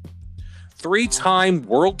 3-time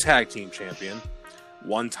World Tag Team Champion,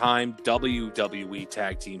 1-time WWE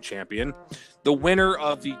Tag Team Champion, the winner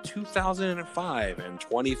of the 2005 and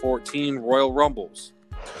 2014 Royal Rumbles,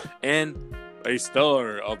 and a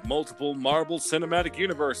star of multiple Marvel Cinematic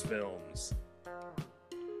Universe films.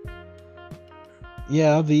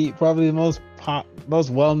 Yeah, probably the most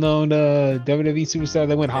well-known WWE superstar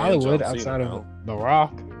that went Hollywood outside of The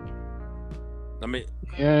Rock. I mean,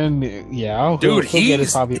 and dude, he'll get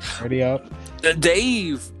his popularity up.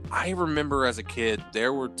 Dave, I remember as a kid,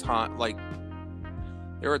 there were times like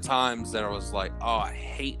there were times that I was like, oh, I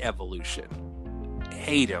hate Evolution. I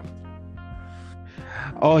hate him.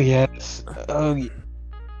 Oh yes. Oh,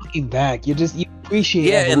 looking back, you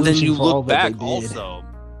appreciate Evolution, and then you look back also,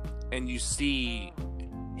 and you see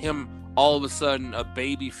him all of a sudden a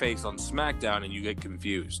baby face on SmackDown, and you get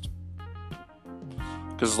confused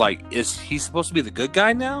because like, is he supposed to be the good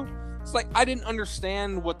guy now? It's like, I didn't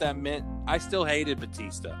understand what that meant. I still hated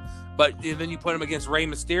Batista, but then you put him against Rey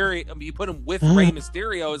Mysterio. I mean, you put him with Rey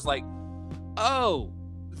Mysterio. It's like, oh,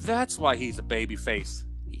 that's why he's a baby face.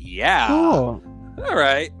 Yeah. Cool. All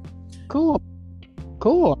right. Cool.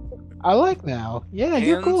 I like now. Yeah, and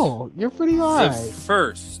you're cool. You're pretty alright. The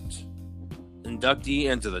first inductee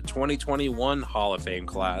into the 2021 Hall of Fame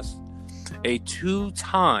class, a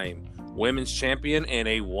 2-time women's champion and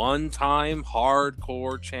a 1-time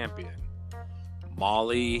hardcore champion,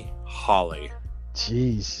 Molly Holly.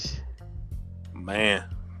 Jeez, man,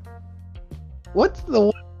 what's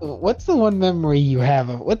the one memory you have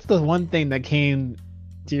of? What's the one thing that came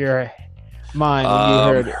to your mind when you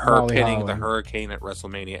heard her Molly pinning Holly? the Hurricane at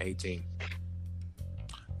WrestleMania 18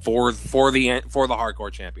 for the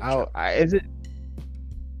hardcore championship?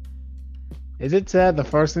 Is it sad? The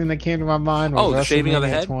first thing that came to my mind was the shaving of the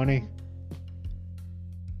head. 20.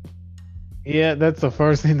 Yeah, that's the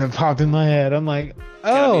first thing that popped in my head. I'm like,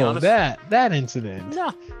 oh, that incident.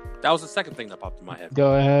 No, that was the second thing that popped in my head.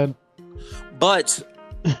 Go ahead. But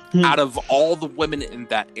out of all the women in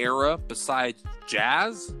that era, besides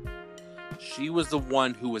Jazz, she was the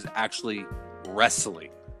one who was actually wrestling.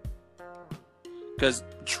 Because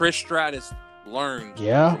Trish Stratus learned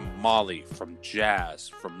from Molly, from Jazz,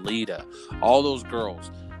 from Lita, all those girls,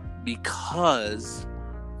 because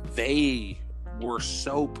they were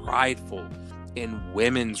so prideful in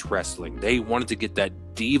women's wrestling. They wanted to get that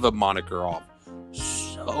diva moniker off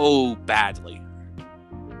so badly.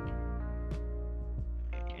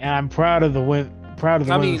 And I'm proud of the women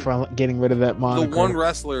for getting rid of that moniker. The one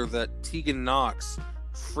wrestler that Tegan Knox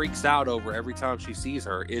freaks out over every time she sees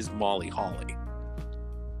her is Molly Holly.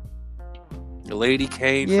 Lady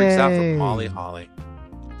Kane freaks out for Molly Holly.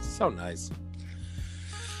 So nice.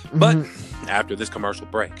 But after this commercial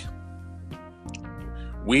break,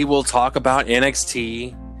 we will talk about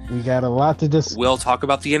NXT. We got a lot to discuss. We'll talk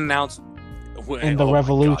about the announcement and the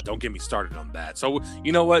Revolution. God, don't get me started on that. So,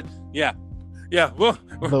 you know what? Yeah.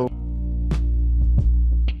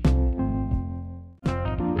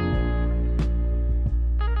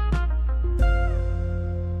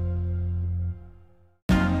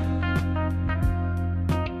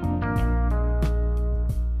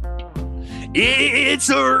 It's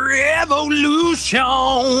a revolution.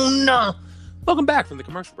 Welcome back from the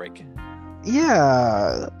commercial break.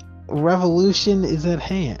 Yeah, revolution is at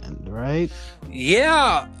hand, right?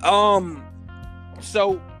 Yeah.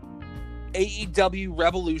 So AEW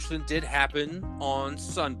Revolution did happen on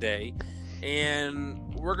Sunday, and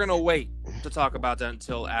we're gonna wait to talk about that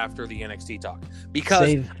until after the NXT talk,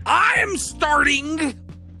 because I am starting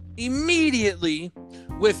immediately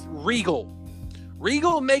with Regal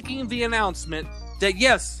making the announcement that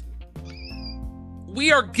yes,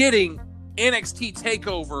 we are getting NXT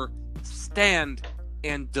TakeOver Stand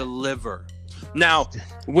and Deliver. Now,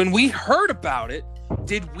 when we heard about it,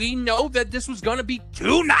 did we know that this was going to be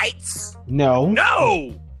 2 nights? No.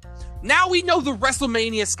 Now we know the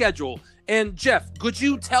WrestleMania schedule. And Jeff, could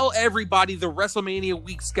you tell everybody the WrestleMania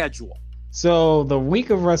week schedule? So the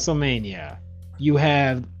week of WrestleMania, you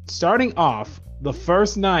have, starting off, the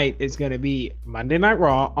first night is going to be Monday Night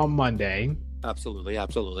Raw on Monday. Absolutely.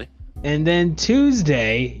 And then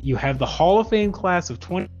Tuesday, you have the Hall of Fame class of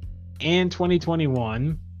 20 and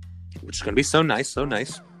 2021. Which is going to be so nice.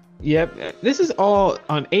 Yep. This is all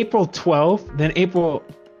on April 12th. Then April...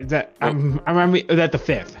 Is that... I remember... Is that the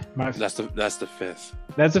 5th? That's the 5th.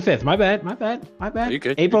 That's the 5th. My bad. You're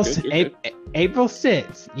good. April You're good. April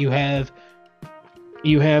 6th, you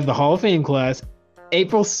have the Hall of Fame class.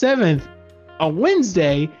 April 7th, on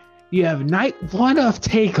Wednesday, you have night 1 of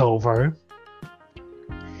TakeOver,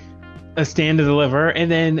 a Stand to Deliver,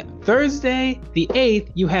 and then Thursday, the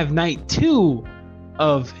 8th, you have night 2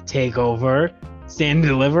 of TakeOver, Stand to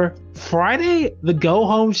Deliver. Friday, the Go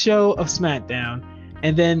Home show of SmackDown,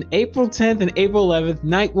 and then April 10th and April 11th,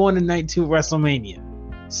 night 1 and night 2 WrestleMania.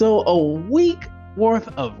 So a week worth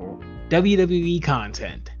of WWE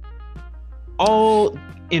content, all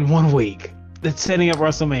in 1 week. That's setting up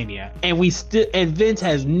WrestleMania, and Vince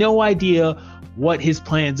has no idea what his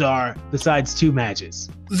plans are besides 2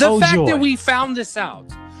 matches. The fact that we found this out,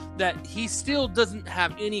 that he still doesn't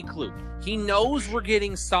have any clue. He knows we're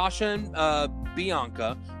getting Sasha and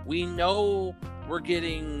Bianca. We know we're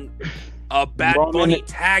getting a Bad Bunny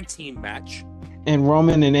tag team match. and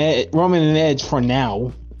Roman and Edge for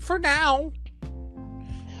now. For now.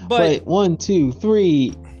 But 1, 2,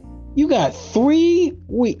 3. You got 3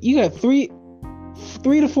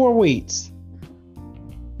 to 4 weeks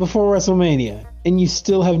before WrestleMania, and you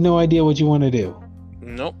still have no idea what you want to do.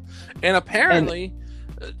 Nope. And apparently,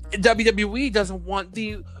 WWE doesn't want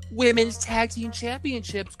the women's tag team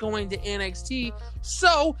championships going to NXT,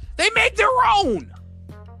 so they make their own.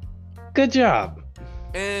 Good job.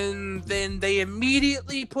 And then they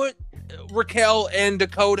immediately put Raquel and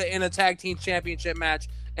Dakota in a tag team championship match,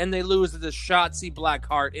 and they lose to the Shotzi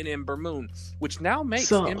Blackheart and Ember Moon, which now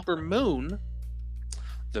makes Ember Moon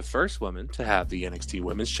the first woman to have the NXT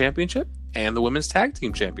Women's Championship and the Women's Tag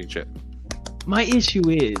Team Championship. My issue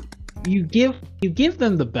is you give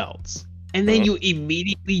them the belts, and then you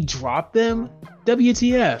immediately drop them.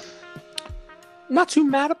 WTF? Not too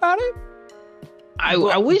mad about it. I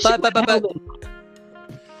wish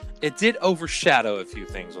it did overshadow a few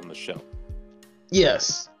things on the show.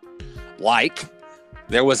 Yes. Like,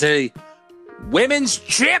 there was a women's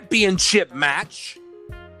championship match.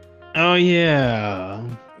 Oh, yeah.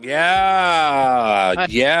 Yeah.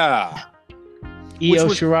 Io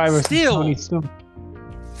Shirai versus Toni Storm.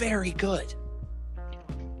 Very good.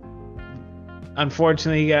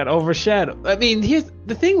 Unfortunately, he got overshadowed. I mean, here's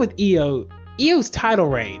the thing with Io. Io's title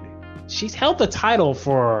reign. She's held the title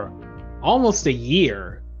for almost a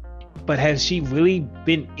year, but has she really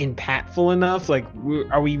been impactful enough? Like,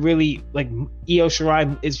 are we really, like, Io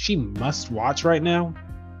Shirai, is she must watch right now?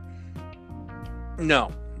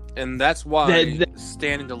 No. And that's why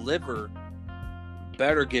Stand and Deliver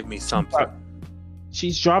better give me something.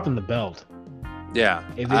 She's dropping the belt. Yeah.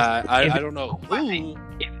 I don't know who.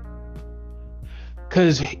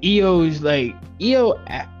 Because Io's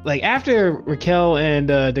after Raquel and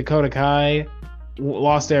Dakota Kai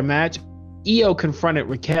lost their match, Io confronted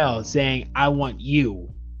Raquel saying, "I want you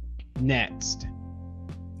next."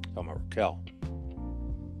 I'm a Raquel.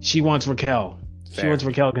 She wants Raquel. Fair. She wants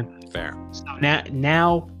Raquel. Fair. So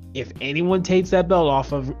now, if anyone takes that belt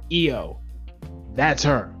off of Io, that's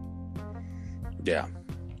her. Yeah.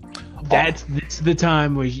 This is the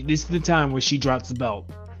time where she drops the belt.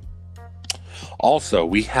 Also,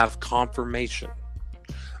 we have confirmation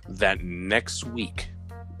that next week,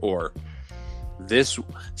 or this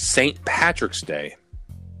St. Patrick's Day.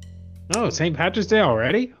 Oh, St. Patrick's Day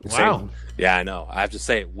already? Wow. Yeah, I know. I have to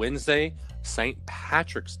say it. Wednesday, St.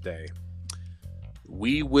 Patrick's Day.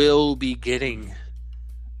 We will be getting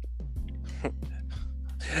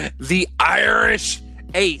the Irish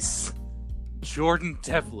Ace, Jordan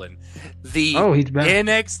Devlin, the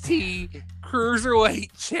NXT Cruiserweight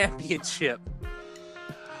Championship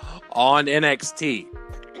on NXT.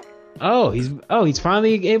 He's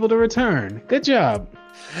finally able to return. Good job.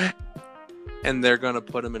 And they're gonna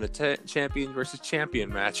put him in a champion versus champion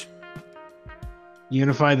match.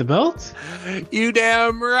 Unify the belt? You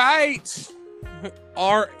damn right.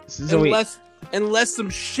 Unless some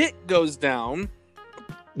shit goes down.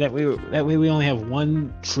 That way we only have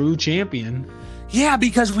one true champion. Yeah,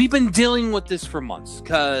 because we've been dealing with this for months.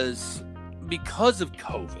 Because of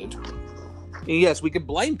COVID. And yes, we can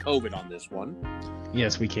blame COVID on this one.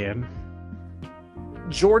 Yes, we can.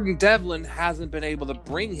 Jordan Devlin hasn't been able to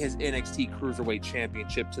bring his NXT Cruiserweight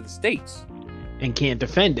Championship to the States. And can't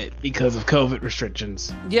defend it because of COVID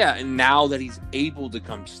restrictions. Yeah, and now that he's able to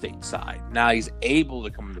come stateside, now he's able to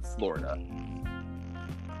come to Florida,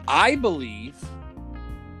 I believe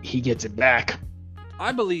he gets it back.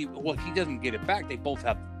 He doesn't get it back. They both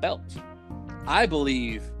have the belt. I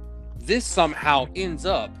believe this somehow ends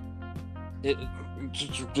up.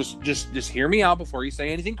 Just hear me out before you say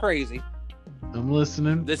anything crazy. I'm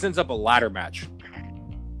listening. This ends up a ladder match.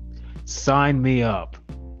 Sign me up.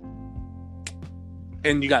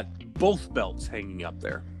 And you got both belts hanging up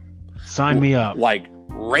there. Sign me up. Like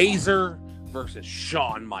Razor versus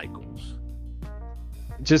Shawn Michaels.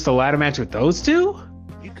 Just a ladder match with those two?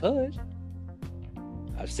 You could.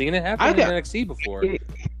 I've seen it happen in NXT before.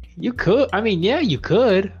 You could. I mean, yeah, you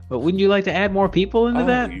could. But wouldn't you like to add more people into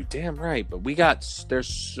that? You're damn right. But there's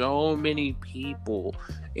so many people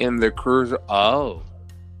in the cruiser. Oh.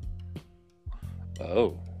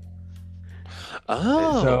 So,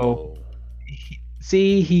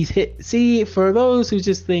 for those who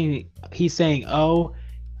just think he's saying,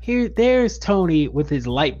 there's Tony with his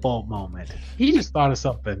light bulb moment. He just thought of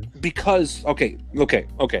something. Because, okay.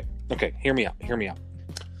 Hear me out.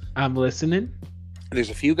 I'm listening. There's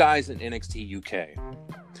a few guys in NXT UK. And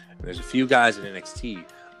there's a few guys in NXT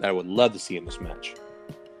that I would love to see in this match.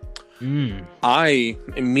 I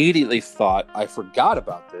immediately thought, I forgot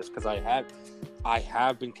about this because I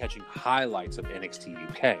have been catching highlights of NXT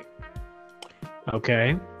UK.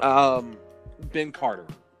 Okay. Ben Carter,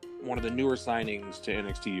 one of the newer signings to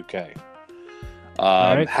NXT UK,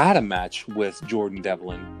 Right. had a match with Jordan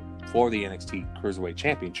Devlin for the NXT Cruiserweight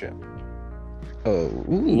Championship. Oh.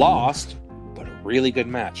 Lost, but a really good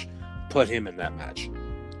match. Put him in that match.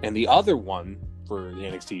 And the other one for the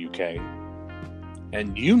NXT UK,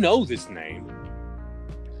 and you know this name,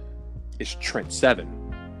 is Trent Seven.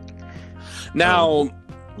 Now,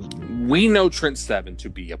 we know Trent Seven to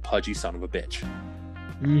be a pudgy son of a bitch.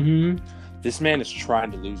 Mm-hmm. This man is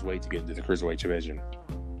trying to lose weight to get into the Cruiserweight division.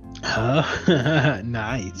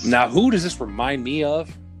 Nice. Now, who does this remind me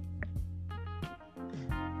of?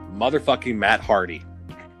 Motherfucking Matt Hardy.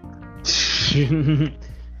 In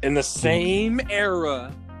the same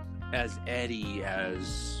era as Eddie,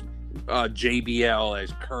 as JBL,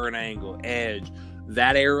 as Kurt Angle, Edge,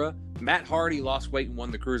 that era, Matt Hardy lost weight and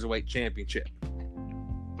won the Cruiserweight Championship.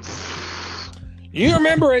 You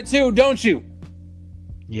remember it too, don't you?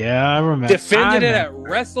 Yeah, I remember. Defended it at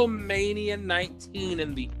WrestleMania 19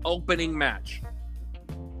 in the opening match.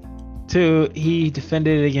 He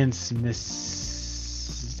defended it against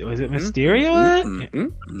was it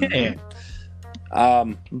Mysterio? Yeah.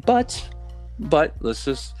 But let's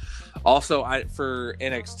just also for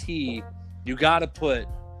NXT, you got to put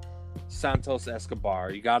Santos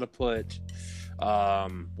Escobar. You got to put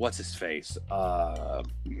what's his face? Well,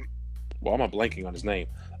 I'm not blanking on his name.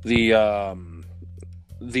 The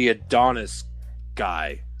Adonis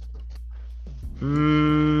guy.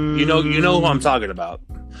 You know who I'm talking about.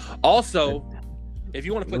 Also, if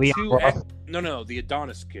you want to put the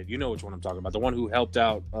Adonis kid. You know which one I'm talking about. The one who helped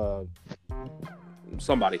out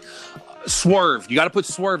somebody. Swerve. You got to put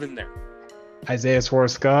Swerve in there. Isaiah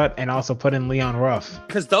Swerve Scott, and also put in Leon Ruff.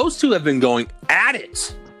 Because those two have been going at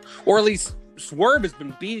it. Or at least Swerve has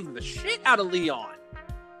been beating the shit out of Leon.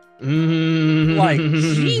 Like,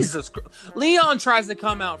 Jesus Christ. Leon tries to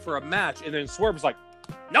come out for a match, and then Swerve's like,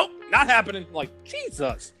 nope, not happening. Like,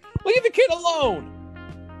 Jesus. Leave the kid alone.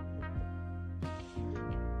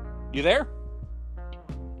 You there?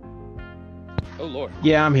 Oh, Lord.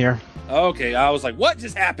 Yeah, I'm here. Okay, I was like, what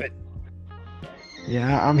just happened?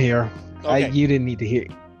 Yeah, I'm here. Okay. You didn't need to hear.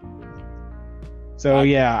 So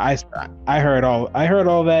yeah, I heard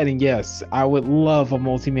all that, and yes, I would love a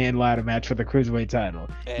multi-man ladder match for the Cruiserweight title.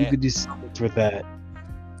 You could do so much with that.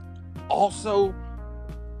 Also,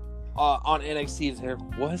 on NXT, there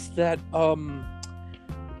was that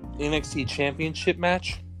NXT Championship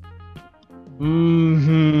match.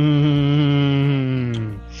 Mm-hmm.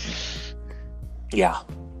 Yeah.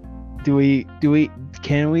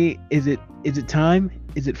 Can we? Is it time?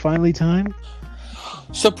 Is it finally time?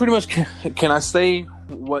 So pretty much, can I say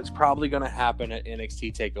what's probably going to happen at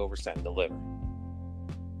NXT TakeOver Stand and Deliver?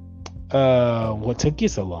 What took you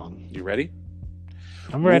so long? You ready?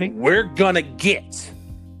 I'm ready. We're going to get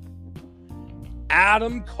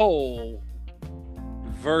Adam Cole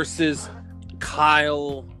versus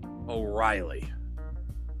Kyle O'Reilly.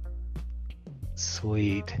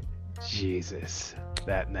 Sweet Jesus,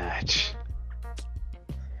 that match.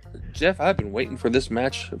 Jeff, I've been waiting for this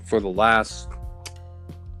match for the last...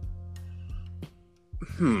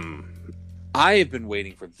 I have been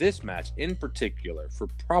waiting for this match in particular for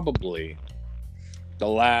probably the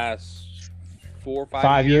last 4 or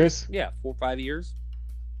 5 years. Yeah, 4 or 5 years.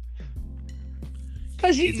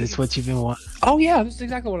 Is this what you've been wanting? Oh yeah, this is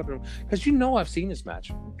exactly what I've been. Because I've seen this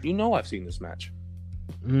match.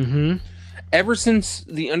 Mm-hmm. Ever since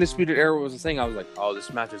the Undisputed Era was a thing, I was like, oh,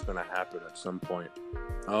 this match is going to happen at some point.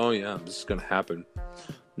 Oh yeah, this is going to happen.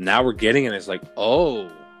 Now we're getting it. It's like,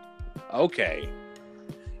 oh, okay.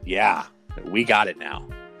 Yeah, we got it now.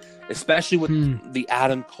 Especially with the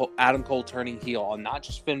Adam Cole turning heel on not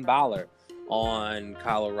just Finn Balor, on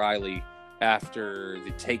Kyle O'Reilly after the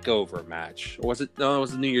TakeOver match. Or was it? No, it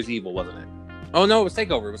was the New Year's Evil, wasn't it? Oh no, it was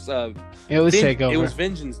TakeOver. It was TakeOver. It was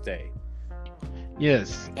Vengeance Day.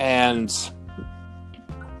 Yes. And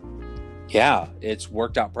yeah, it's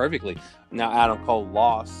worked out perfectly. Now Adam Cole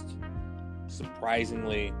lost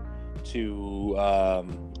surprisingly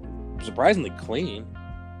clean.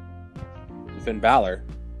 Finn Balor.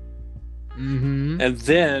 Mm-hmm. And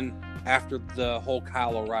then after the whole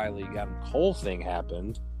Kyle O'Reilly Adam Cole thing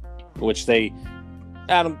happened, which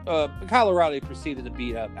Kyle O'Reilly proceeded to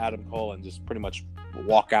beat up Adam Cole and just pretty much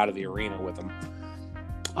walk out of the arena with him.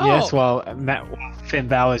 Yes, while Finn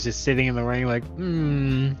Balor's just sitting in the ring like,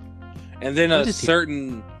 And then a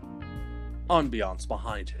certain ambiance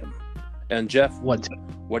behind him. And Jeff, what do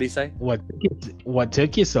you say? What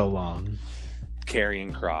took you so long?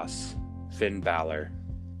 Karrion Kross, Finn Balor.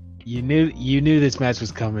 You knew this match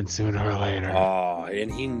was coming sooner or later. Oh,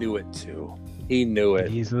 and he knew it too. He knew it.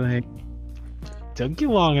 He's like, Took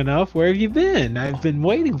you long enough. Where have you been? I've been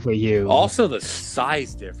waiting for you. Also, the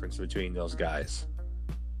size difference between those guys.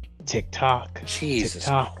 TikTok. Jesus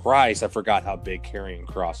Christ, I forgot how big Karrion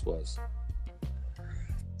Kross was.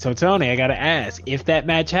 So, Tony, I gotta ask, if that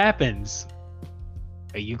match happens,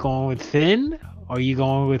 are you going with Finn or are you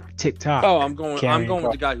going with TikTok? Oh, I'm going with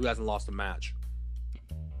the guy who hasn't lost a match.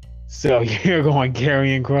 So you're going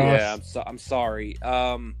Karrion Kross? Yeah, I'm sorry.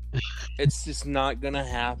 It's just not gonna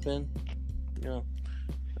happen. You know,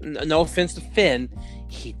 no offense to Finn,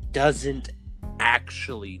 he doesn't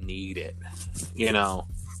actually need it. You know,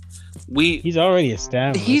 he's already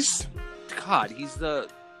established. He's the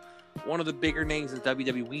one of the bigger names in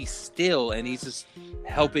WWE still, and he's just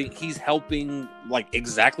helping. He's helping like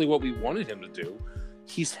exactly what we wanted him to do.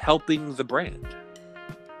 He's helping the brand.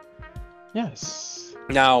 Yes.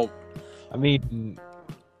 Now, I mean,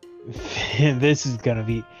 this is gonna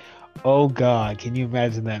be. Oh God! Can you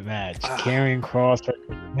imagine that match? Karrion Kross versus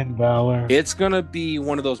Finn Balor. It's gonna be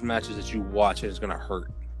one of those matches that you watch and it's gonna hurt.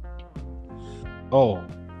 Oh,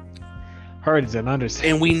 hurt is an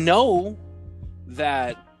understatement. And we know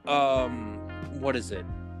that what is it?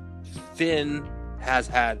 Finn has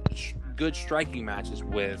had good striking matches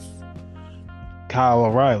with Kyle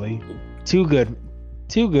O'Reilly. Too good.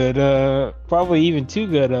 Probably even too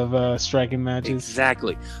good of striking matches.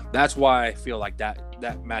 Exactly. That's why I feel like that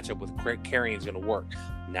matchup with Karrion is going to work.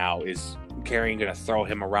 Now, is Karrion going to throw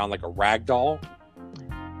him around like a rag doll?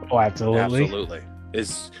 Oh, absolutely. Absolutely.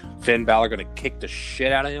 Is Finn Balor going to kick the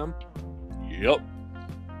shit out of him? Yep.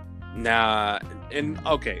 Now,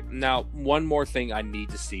 one more thing I need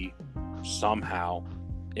to see somehow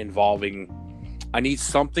involving. I need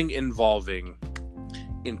something involving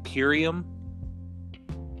Imperium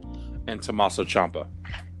and Tommaso Ciampa.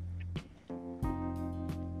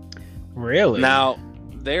 Really? Now,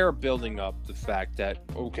 they're building up the fact that,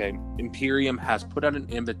 okay, Imperium has put out an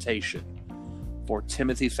invitation for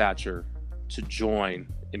Timothy Thatcher to join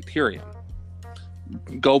Imperium.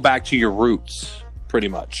 Go back to your roots, pretty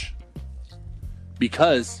much.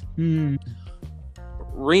 Because Ring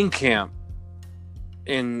Camp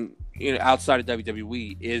outside of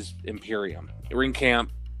WWE is Imperium. Ring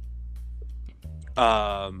Camp,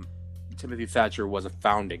 Timothy Thatcher was a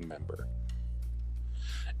founding member.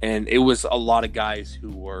 And it was a lot of guys who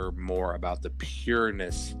were more about the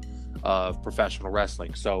pureness of professional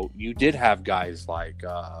wrestling. So you did have guys like,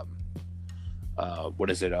 the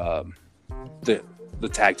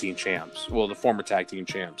tag team champs. Well, the former tag team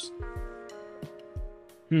champs.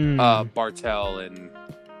 Bartel and,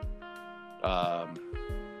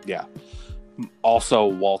 also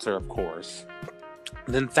Walter, of course.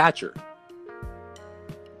 And then Thatcher.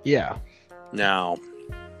 Yeah. Now,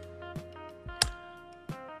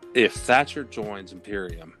 if Thatcher joins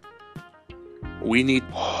Imperium, we need.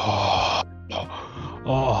 Now,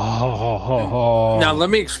 let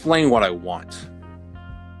me explain what I want.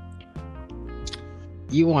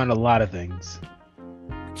 You want a lot of things.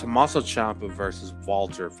 Tommaso Ciampa versus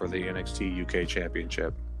Walter for the NXT UK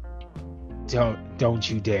Championship. Don't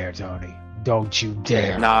you dare, Tony. Don't you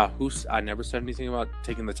dare. Nah, I never said anything about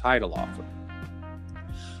taking the title off him.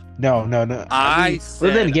 No. I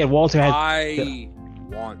said, then again, Walter has. I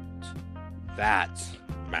want that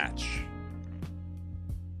match.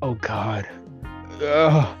 Oh God.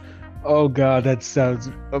 Oh God, that sounds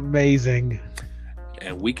amazing.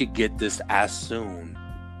 And we could get this as soon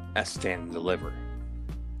as Stand and Deliver.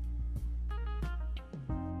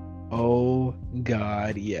 Oh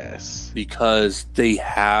God, yes. Because we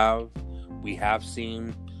have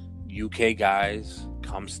seen UK guys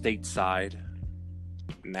come stateside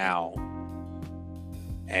now.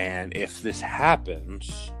 And if this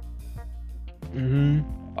happens, yeah.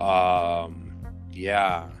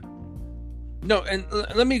 No, and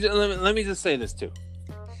let me just say this too.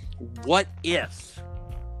 What if?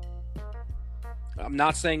 I'm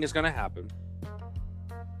not saying it's going to happen,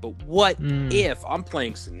 but what if I'm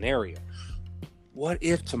playing scenario? What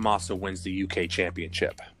if Tommaso wins the UK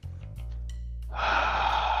Championship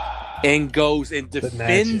and goes and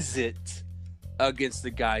defends it against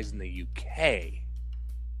the guys in the UK?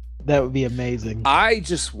 That would be amazing. I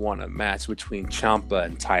just want a match between Ciampa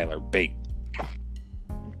and Tyler Bate.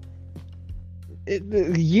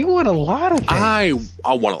 You want a lot of things.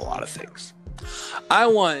 I want a lot of things. I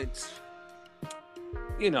want,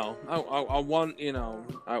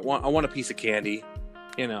 I want a piece of candy,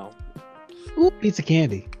 Ooh, piece of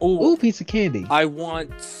candy. Ooh, piece of candy. I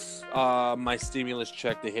want my stimulus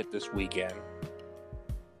check to hit this weekend.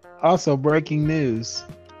 Also, breaking news.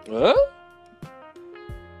 Huh?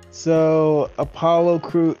 So Apollo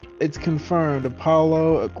Crew, it's confirmed.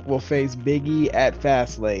 Apollo will face Big E at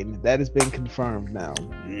Fastlane. That has been confirmed now.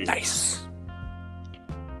 Nice.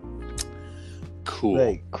 Cool.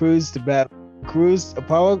 Like Cruz to battle. Cruz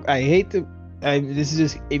Apollo. This is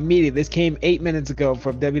just immediate. This came 8 minutes ago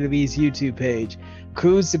from WWE's YouTube page.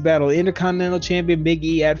 Cruz to battle Intercontinental Champion Big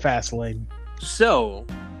E at Fastlane. So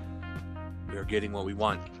we're getting what we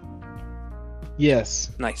want.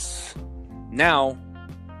 Yes. Nice. Now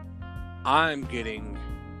I'm getting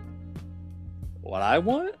what I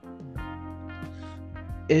want.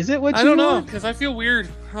 Is it what I you don't know, want? because I feel weird.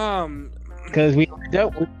 Because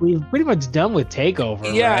we've pretty much done with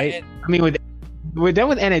Takeover, Yeah, right? We're done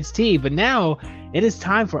with NXT, but now it is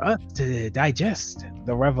time for us to digest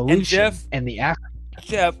the Revolution and the after.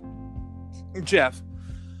 Jeff,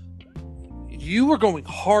 you were going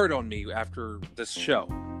hard on me after this show.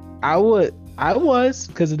 I was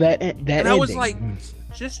because of that and ending. I was like,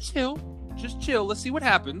 just chill. Let's see what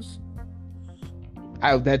happens.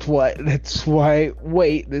 That's why.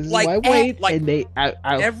 Wait, this is why I wait. And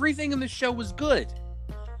everything in the show was good,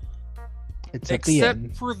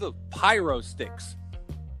 except for the pyro sticks.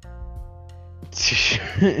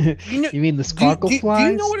 You mean the sparkle flies?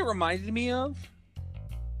 Do you know what it reminded me of?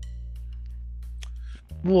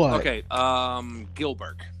 What? Okay,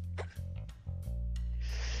 Gilbert.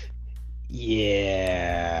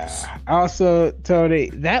 Yeah. Also,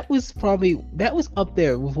 Tony, that was up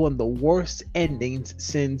there with one of the worst endings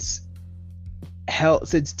since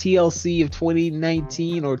TLC of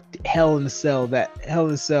 2019 or Hell in a Cell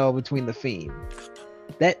between the Fiend.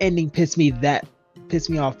 That ending pissed me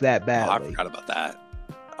off that badly. Oh, I forgot about that.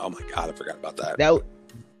 Oh my god, I forgot about that. That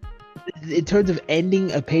in terms of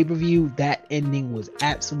ending a pay-per-view, that ending was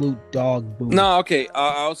absolute dog boo. No, okay,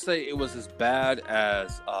 I'll say it was as bad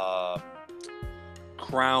as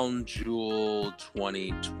Crown Jewel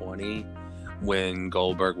 2020 when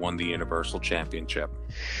Goldberg won the Universal Championship.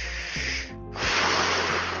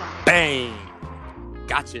 Bang!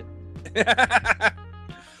 Gotcha.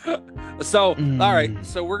 So, all right.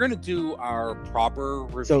 So we're gonna do our proper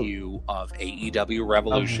review of AEW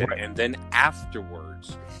Revolution, right. and then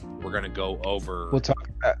afterwards, we're gonna go over. We'll talk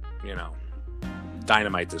about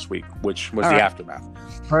Dynamite this week, which was all the right. aftermath.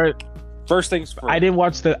 First things first. I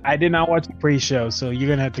did not watch the pre-show, so you're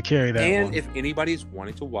gonna have to carry that. And one. if anybody's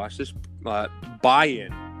wanting to watch this buy-in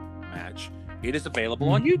match, it is available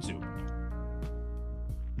on YouTube.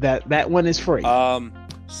 That one is free.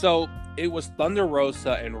 So it was Thunder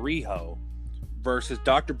Rosa and Riho versus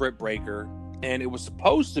Dr. Britt Baker, and it was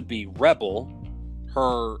supposed to be Rebel,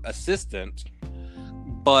 her assistant,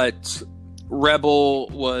 but Rebel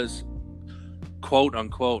was quote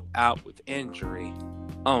unquote out with injury.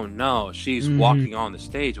 Oh no, she's walking on the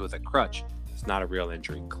stage with a crutch. It's not a real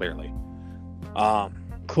injury, clearly.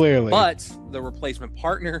 Clearly. But the replacement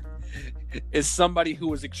partner is somebody who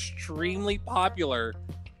was extremely popular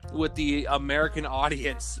with the American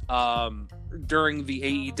audience during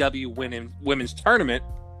the AEW women's tournament.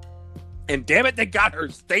 And damn it, they got her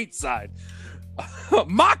stateside.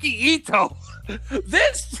 Maki Ito.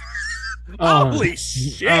 This holy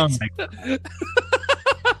shit.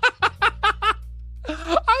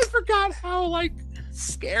 I forgot how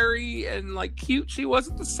scary and cute she was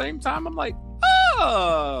at the same time. I'm like,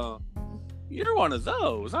 oh, you're one of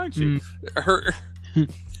those, aren't you? Her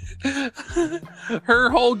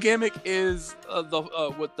whole gimmick is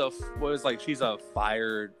she's a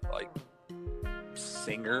fired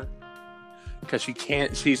singer because she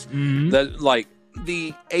can't. She's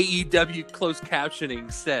the AEW closed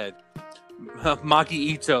captioning said, Maki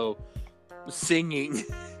Ito singing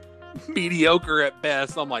mediocre at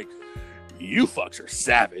best. I'm like, you fucks are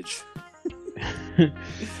savage.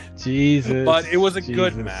 Jesus. But it was a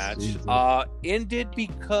good match. Ended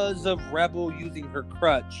because of Rebel using her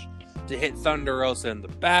crutch to hit Thunder Rosa in the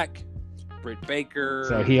back. Britt Baker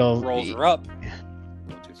rolls her up.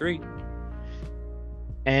 1, 2, 3.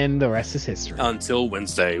 And the rest is history. Until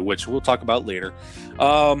Wednesday, which we'll talk about later.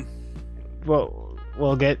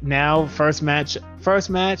 We'll get now first match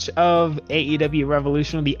of AEW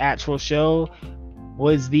Revolution, the actual show,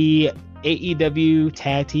 was the AEW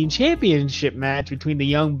Tag Team Championship match between the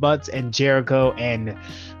Young Bucks and Jericho and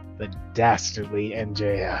the dastardly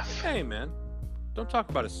MJF. Hey man, don't talk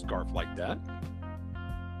about a scarf like that.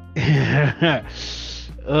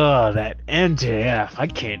 Oh, that MJF! I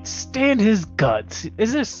can't stand his guts.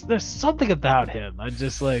 There's something about him? I'm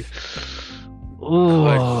just like,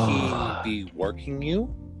 could he be working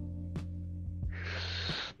you?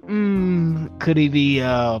 Could he be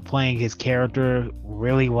playing his character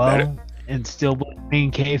really well and still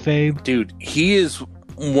being kayfabe? Dude, he is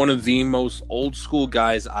one of the most old school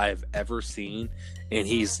guys I've ever seen, and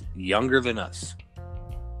he's younger than us.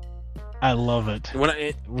 I love it.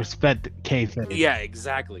 Respect kayfabe. Yeah,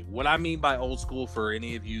 exactly. What I mean by old school for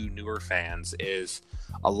any of you newer fans is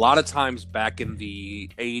a lot of times back in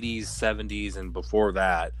the 80s, 70s, and before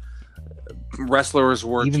that, wrestlers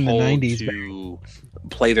were even told the 90s, to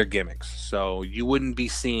play their gimmicks. So you wouldn't be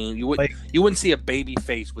seeing you wouldn't see a baby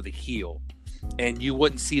face with a heel, and you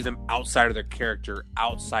wouldn't see them outside of their character,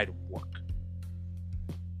 outside of work.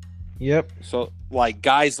 Yep. So like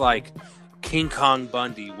guys like King Kong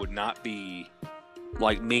Bundy would not be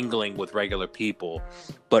like mingling with regular people,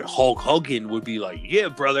 but Hulk Hogan would be like, yeah,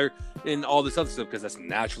 brother, and all this other stuff, because that's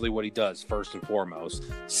naturally what he does, first and foremost.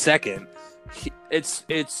 Second, it's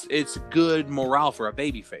good morale for a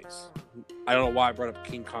babyface. I don't know why I brought up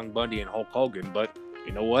King Kong Bundy and Hulk Hogan, but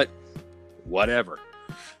you know what? Whatever.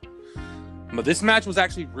 But this match was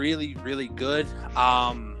actually really, really good.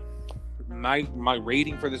 My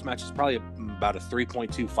rating for this match is probably about a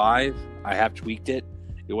 3.25. I have tweaked it.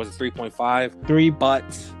 It was a 3.5. But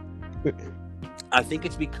I think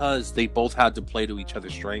it's because they both had to play to each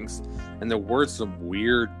other's strengths, and there were some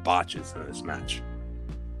weird botches in this match.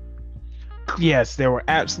 Yes, there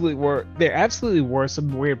absolutely were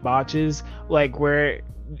some weird botches, like where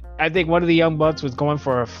I think one of the Young Bucks was going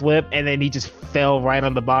for a flip, and then he just fell right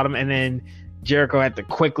on the bottom, and then Jericho had to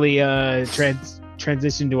quickly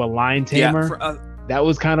transition to a lion tamer. Yeah, that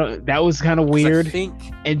was kind of weird. I think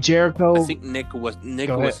Nick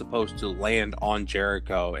was supposed to land on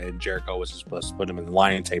Jericho, and Jericho was supposed to put him in the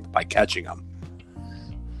lion tamer by catching him.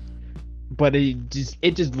 But it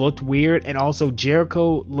just looked weird, and also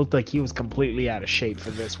Jericho looked like he was completely out of shape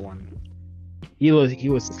for this one. He was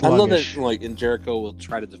sluggish. I love that, like, and Jericho will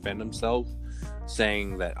try to defend himself,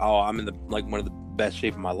 saying that, "Oh, I'm in one of the best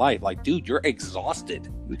shape of my life." Like, dude, you're exhausted.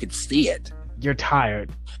 We could see it. You're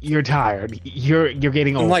tired. You're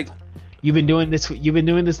getting old. Like, you've been doing this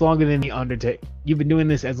longer than the Undertaker. You've been doing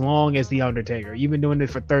this as long as the Undertaker. You've been doing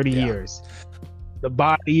this for 30 years. The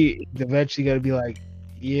body is eventually gonna be like,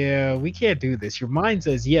 yeah, we can't do this. Your mind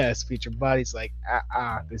says yes, but your body's like,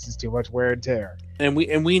 this is too much wear and tear. And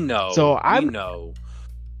we know. So I know.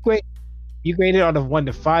 Great. You grade it on a 1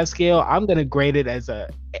 to 5 scale. I'm gonna grade it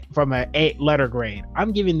from an 8 letter grade.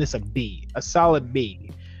 I'm giving this a B, a solid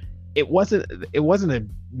B. It wasn't a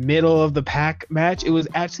middle of the pack match. It was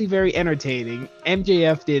actually very entertaining.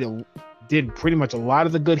 MJF did pretty much a lot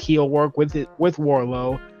of the good heel work with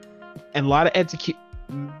Wardlow, and a lot of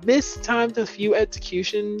mistimed a few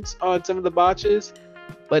executions on some of the botches,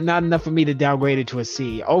 but not enough for me to downgrade it to a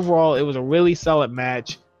C. Overall, it was a really solid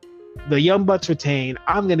match. The Young Bucks retain.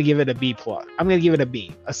 I'm gonna give it a B+. I'm gonna give it a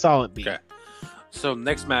B, a solid B. Okay. So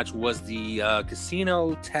next match was the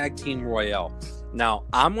Casino Tag Team Royale. Now,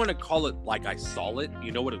 I'm going to call it like I saw it.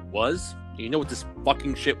 You know what it was? You know what this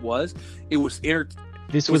fucking shit was? It was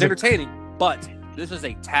entertaining, but this is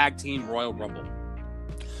a Tag Team Royal Rumble.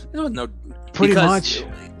 There was no... Pretty much.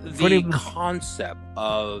 The concept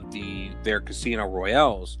of their Casino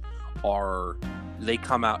Royales are they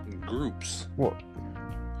come out in groups. Well,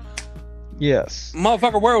 yes.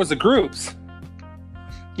 Motherfucker, where was the groups?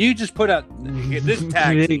 You just put out this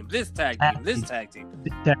tag team, this tag team, this tag team.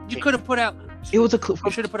 You could have put out... You should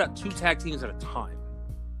have put out 2 tag teams at a time.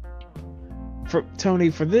 For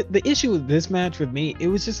Tony, for the issue with this match with me, it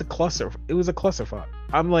was just a cluster. It was a clusterfuck.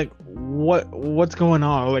 I'm like, what's going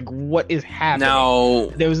on? Like, what is happening?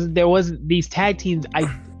 Now there was these tag teams. I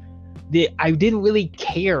didn't really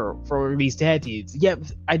care for these tag teams. Yeah,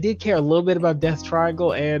 I did care a little bit about Death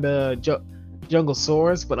Triangle and Jungle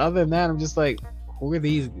Source, but other than that, I'm just like, who are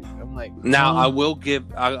these? I'm like, now I will give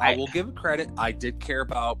it credit. I did care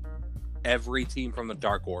about every team from the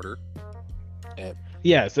Dark Order.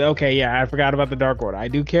 Yes, okay, yeah, I forgot about the Dark Order. I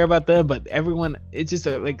do care about them, but everyone, it's just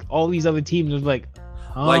like all these other teams was like,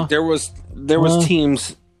 like there was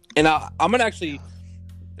teams, and I'm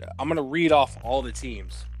gonna read off all the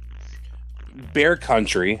teams. Bear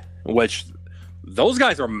Country, which those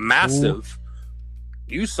guys are massive.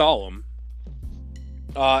 Ooh. You saw them.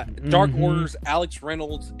 Dark Order's Alex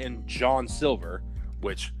Reynolds and John Silver,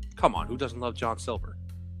 which, come on, who doesn't love John Silver?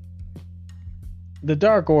 The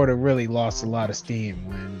Dark Order really lost a lot of steam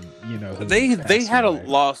when, you know, they had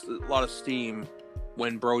lost a lot of steam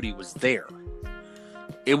when Brody was there.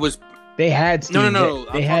 It was they had steam. No.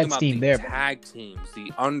 They had steam there. Tag teams,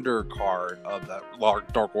 the undercard of the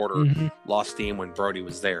Dark Order lost steam when Brody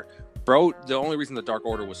was there. The only reason the Dark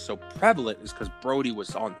Order was so prevalent is because Brody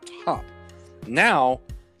was on top. Now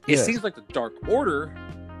it seems like the Dark Order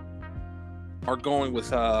are going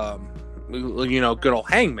with good old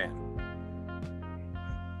Hangman.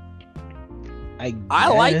 I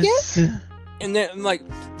like it. And then like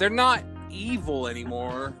they're not evil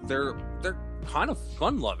anymore. They're kind of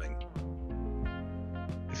fun loving.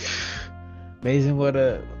 Amazing what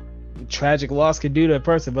a tragic loss could do to a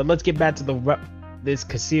person. But let's get back to this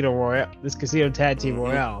Casino Tag Team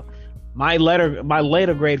Royale. My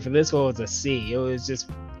letter grade for this one was a C. It was just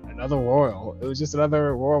another Royal. It was just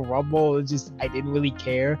another Royal Rumble. It was just, I didn't really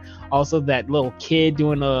care. Also, that little kid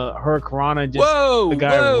doing a Hurricanrana, just the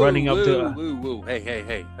guy running up to.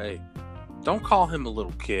 Hey! Don't call him a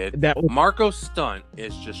little kid. Marco Stunt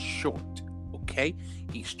is just short. Okay,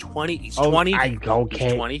 he's 20. He's 20. He's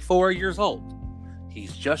 24 years old.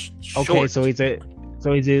 He's just short. Okay, so he's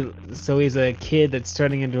a kid that's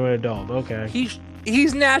turning into an adult. Okay.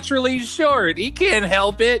 He's naturally short. He can't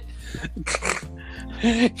help it.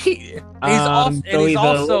 He's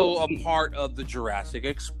also a part of the Jurassic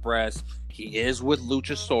Express. He is with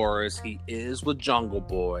Luchasaurus. He is with Jungle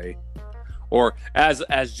Boy, or as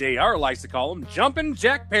JR likes to call him, Jumpin'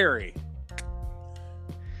 Jack Perry.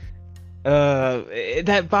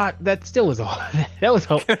 That still was all. That was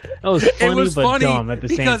funny, it was but funny dumb at the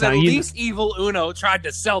same time. Because at least Evil Uno tried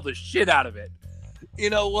to sell the shit out of it.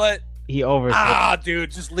 You know what? He oversold.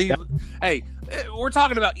 Dude, just leave. Hey, we're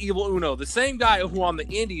talking about Evil Uno, the same guy who on the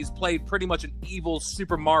Indies played pretty much an evil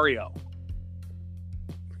Super Mario.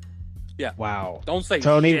 Yeah. Wow. Don't say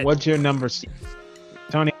Tony, shit. What's your number?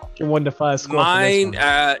 Tony, what's your 1 to 5 score? Mine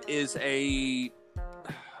is a.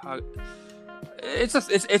 It's a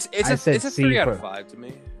 3 out of 5 to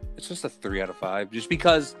me. It's just a 3 out of 5, just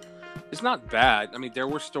because it's not bad. I mean, there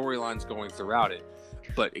were storylines going throughout it,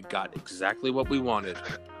 but it got exactly what we wanted.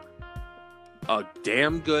 A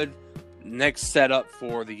damn good next setup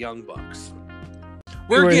for the Young Bucks.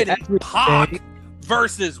 We're getting Pac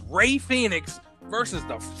versus Rey Fenix versus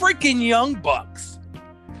the freaking Young Bucks.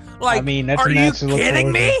 Like, I mean, that's, are you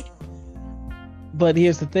kidding me? But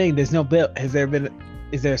here's the thing: there's no build. Is there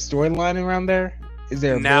a storyline around there? Is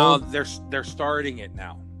there now? Build? They're starting it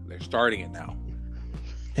now.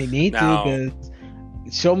 They need to, because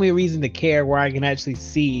show me a reason to care where I can actually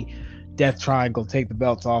see Death Triangle take the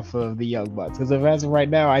belts off of the Young Bucks. Because as of right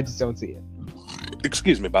now, I just don't see it.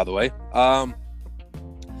 Excuse me, by the way.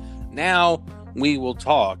 Now we will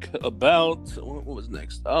talk about what was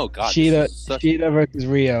next. Oh God, Shida versus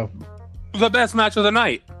Rio. The best match of the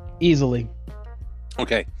night, easily.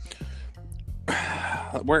 Okay.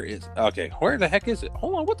 Where the heck is it?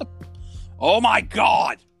 Hold on, what the? Oh my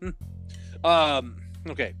God.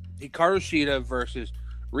 Okay, Hikaru Shida versus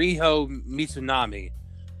Riho Mitsunami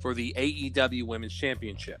for the AEW Women's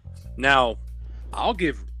Championship. Now, I'll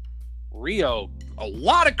give Rio a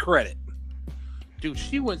lot of credit. Dude,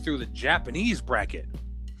 she went through the Japanese bracket.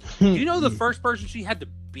 Do you know the first person she had to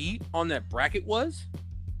beat on that bracket was?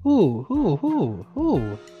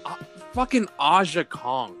 Who? Fucking Aja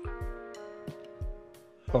Kong.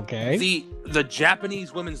 Okay. The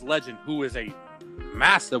Japanese women's legend, who is a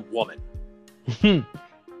massive woman.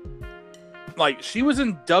 Like, she was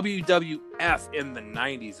in WWF in the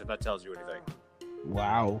 90s, if that tells you anything.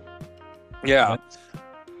 Wow. Yeah.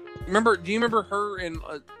 Do you remember her in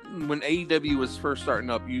when AEW was first starting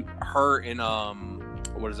up? Her in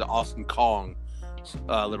Austin Kong,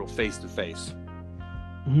 little face to face.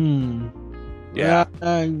 Yeah.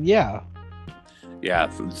 Yeah,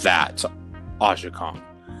 that's Aja Kong.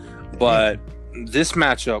 But this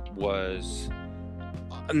matchup was.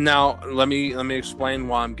 Now let me explain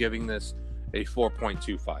why I'm giving this a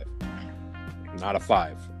 4.25, not a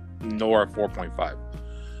 5, nor a 4.5.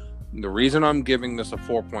 The reason I'm giving this a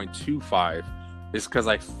 4.25 is because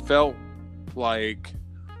I felt like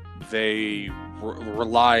they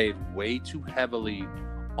relied way too heavily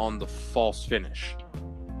on the false finish.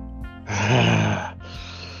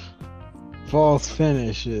 False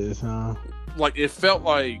finishes, huh? Like, it felt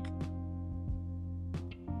like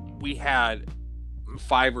we had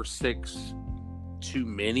 5 or 6 too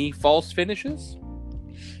many false finishes.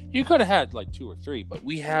 You could have had like 2 or 3, but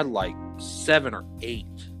we had like 7 or 8.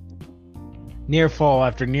 Near fall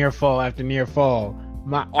after near fall after near fall.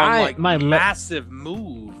 Massive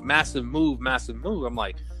move. I'm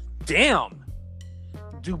like, damn.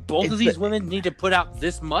 Do both of these women need to put out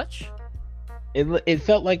this much? It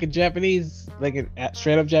felt like a Japanese, like a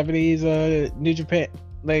straight up Japanese New Japan,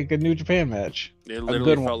 like a New Japan match. It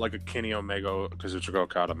literally felt like a Kenny Omega Kazuchika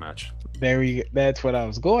Okada match. That's what I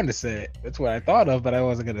was going to say. That's what I thought of, but I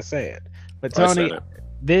wasn't going to say it. But Tony,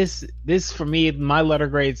 this for me, my letter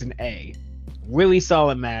grade's an A. Really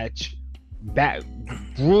solid match.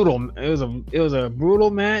 Brutal. It was a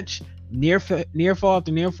brutal match. Near fall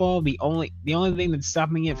after near fall. The only thing that's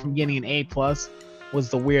stopping it from getting an A+ was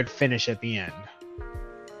the weird finish at the end.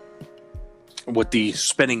 with the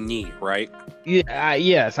spinning knee, right? Yeah,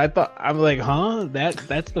 yes. I'm like, huh?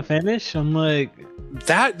 That's the finish. I'm like,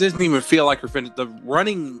 that doesn't even feel like her finish. The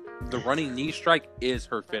running knee strike is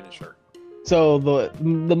her finisher. So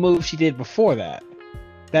the move she did before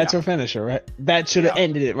that's her finisher, right? That should have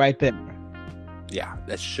ended it right there. Yeah,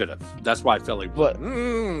 that should have. That's why I felt like,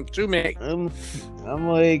 too many. I'm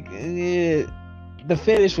like, the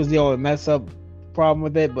finish was the only mess up problem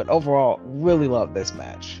with it, but overall, really love this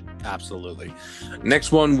match. Absolutely.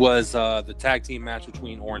 Next one was the tag team match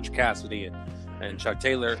between Orange Cassidy and Chuck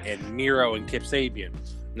Taylor and Miro and Kip Sabian.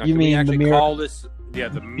 Now, you mean the Miro? Call this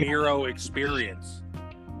the Miro experience?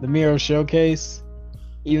 The Miro showcase.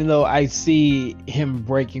 Even though I see him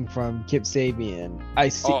breaking from Kip Sabian, I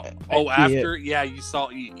see. You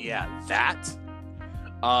saw that.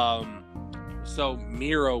 So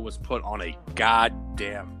Miro was put on a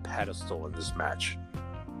goddamn pedestal in this match.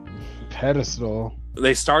 Pedestal.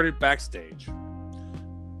 They started backstage.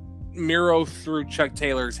 Miro threw Chuck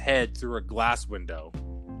Taylor's head through a glass window.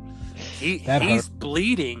 He's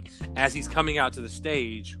bleeding as he's coming out to the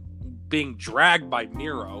stage, being dragged by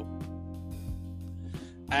Miro.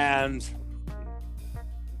 And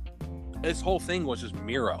this whole thing was just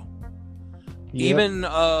Miro. Yep.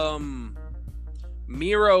 Even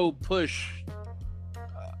Miro pushed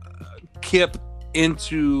Kip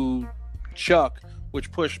into Chuck, which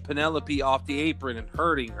pushed Penelope off the apron and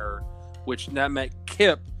hurting her, which that meant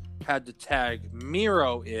Kip had to tag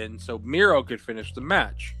Miro in so Miro could finish the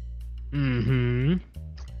match. Mm-hmm.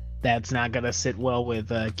 That's not going to sit well with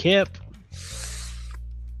Kip.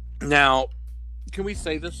 Now, can we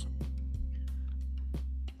say this?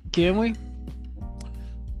 Can we?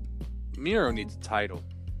 Miro needs a title.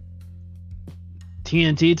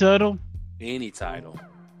 TNT title? Any title.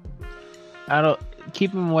 I don't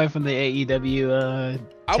keep him away from the AEW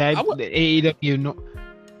the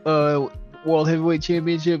AEW World Heavyweight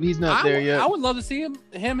Championship. He's not there yet. I would love to see him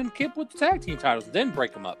and Kip with the tag team titles, then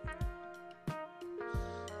break them up.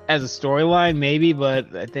 As a storyline, maybe,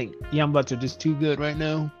 but I think Young Bucks are just too good right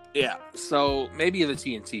now. Yeah, so maybe the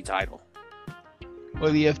TNT title. Or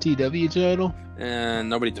the FTW title? And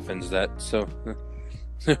nobody defends that, so.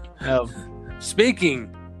 Oh.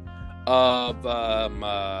 Speaking of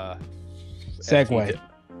segue.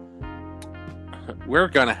 We're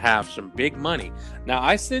going to have some big money. Now,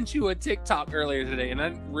 I sent you a TikTok earlier today, and I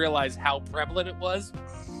didn't realize how prevalent it was.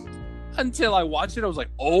 Until I watched it, I was like,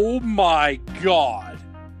 oh my God.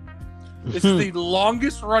 This is the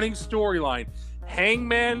longest running storyline.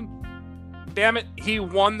 Hangman, damn it, he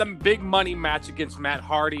won the big money match against Matt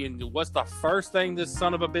Hardy, and what's the first thing this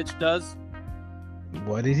son of a bitch does?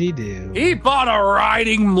 What did he do? He bought a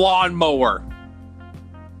riding lawnmower.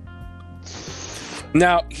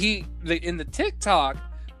 Now, in the TikTok,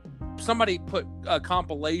 somebody put a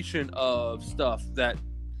compilation of stuff that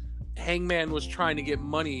Hangman was trying to get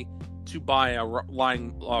money to buy a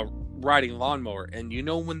riding lawnmower. And you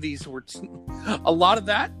know when these were... a lot of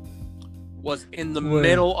that was in the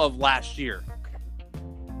middle of last year.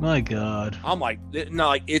 My God. I'm like, no,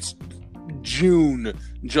 like it's June,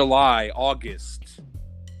 July, August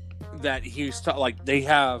that he's like they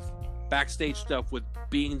have backstage stuff with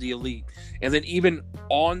being the elite, and then even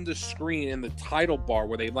on the screen in the title bar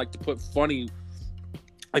where they like to put funny,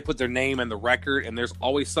 like put their name and the record, and there's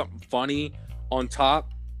always something funny on top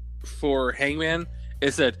for Hangman.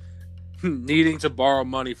 It said needing to borrow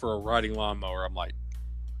money for a riding lawnmower. I'm like,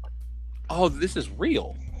 oh, this is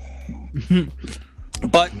real.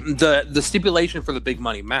 But the stipulation for the big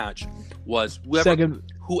money match was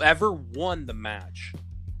whoever won the match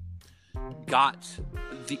got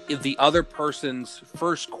the other person's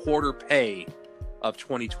first quarter pay of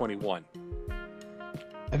 2021.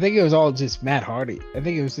 I think it was all just Matt Hardy. I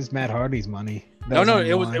think it was just Matt Hardy's money. No,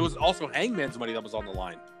 it was also Hangman's money that was on the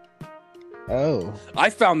line. Oh. I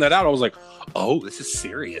found that out. I was like, oh, this is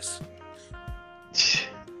serious.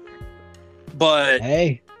 But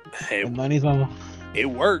hey, the money's on. It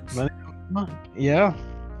works. Yeah.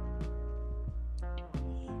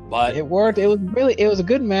 But it worked. It was a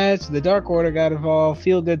good match. The Dark Order got involved.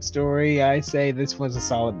 Feel good story. I say this was a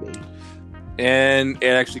solid B. And it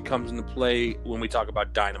actually comes into play when we talk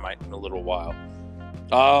about Dynamite in a little while.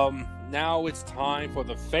 Now it's time for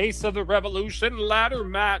the Face of the Revolution ladder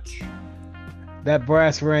match. That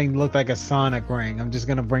brass ring looked like a Sonic ring. I'm just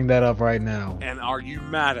gonna bring that up right now. And are you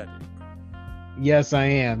mad at it? Yes, I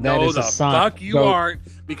am. That no, is the a Sonic. fuck you aren't,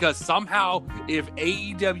 because somehow if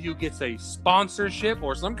AEW gets a sponsorship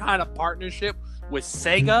or some kind of partnership with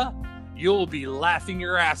Sega, you'll be laughing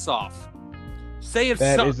your ass off. Say if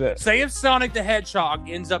Sonic the Hedgehog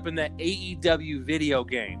ends up in that AEW video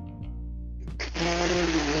game.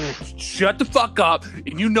 Shut the fuck up,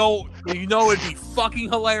 and you know it'd be fucking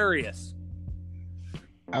hilarious.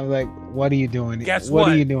 I was like, what are you doing? Guess what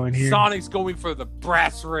are you doing here? Sonic's going for the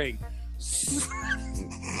brass ring.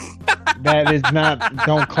 That is not.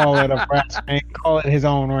 Don't call it a brass ring. Call it his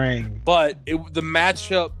own ring. But the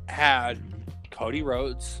matchup had Cody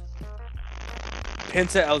Rhodes,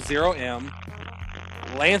 Penta El Zero M,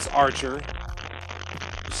 Lance Archer,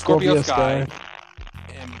 Scorpio Sky,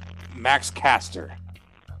 and Max Caster.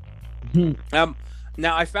 Now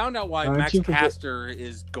I found out why Max Caster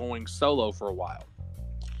is going solo for a while.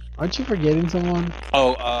 Aren't you forgetting someone?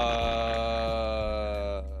 Oh,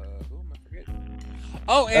 who am I forgetting?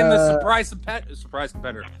 Oh, and the surprise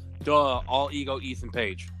competitor. Duh, all ego Ethan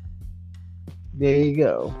Page. There you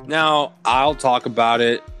go. Now, I'll talk about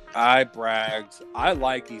it. I bragged. I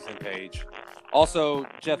like Ethan Page. Also,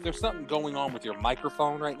 Jeff, there's something going on with your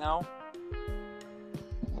microphone right now.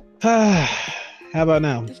 How about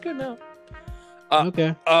now? It's good now.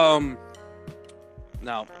 Okay.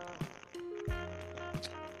 Now,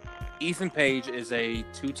 Ethan Page is a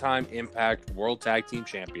 2-time Impact World Tag Team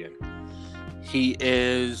Champion. He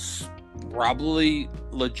is probably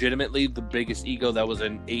legitimately the biggest ego that was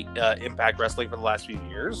in Impact Wrestling for the last few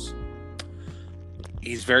years.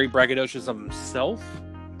 He's very braggadocious of himself,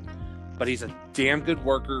 but he's a damn good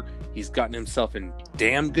worker. He's gotten himself in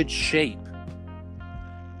damn good shape.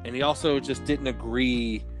 And he also just didn't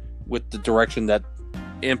agree with the direction that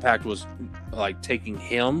Impact was like taking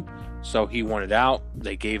him. So he wanted out.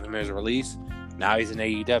 They gave him his release. Now he's in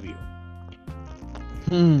AEW.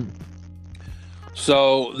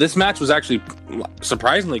 So this match was actually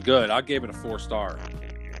surprisingly good. I gave it a 4-star.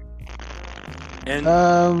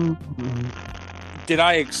 And did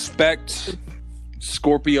I expect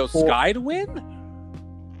Scorpio Sky to win?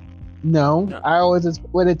 No. I always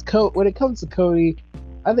when it comes to Cody,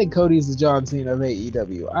 I think Cody's the John Cena of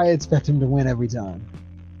AEW. I expect him to win every time.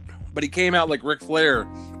 But he came out like Ric Flair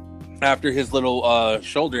after his little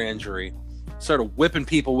shoulder injury, started whipping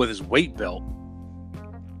people with his weight belt.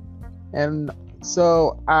 And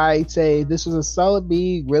so I say this was a solid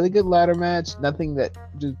B, really good ladder match. Nothing that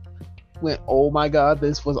just went, oh my god,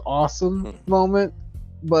 this was awesome moment.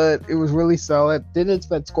 But it was really solid. Didn't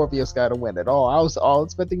expect Scorpio Sky to win at all. I was all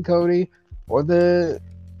expecting Cody or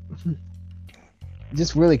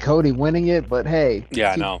just really Cody winning it. But hey,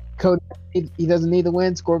 yeah, no, Cody, he doesn't need to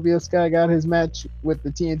win. Scorpio Sky got his match with the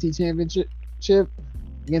TNT Championship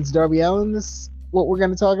against Darby Allin. This is what we're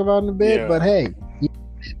going to talk about in a bit. Yeah. But hey,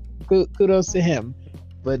 kudos to him.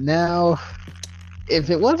 But now,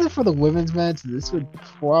 if it wasn't for the women's match, this would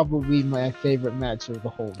probably be my favorite match of the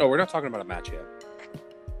whole. Oh, we're not talking about a match yet.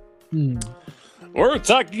 We're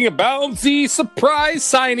talking about the surprise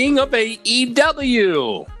signing of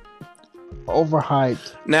AEW.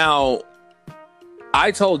 Overhyped. Now,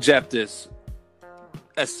 I told Jeff this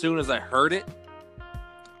as soon as I heard it.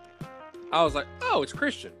 I was like, "Oh, it's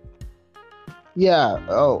Christian." Yeah.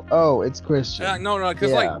 Oh, it's Christian. No,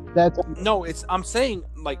 because I'm saying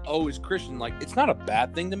like, "Oh, it's Christian." Like, it's not a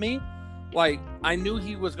bad thing to me. Like, I knew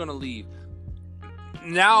he was going to leave.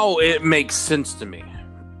 Now it makes sense to me.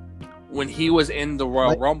 When he was in the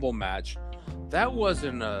Royal Rumble match, that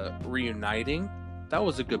wasn't a reuniting. That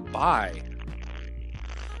was a goodbye.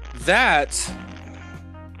 That,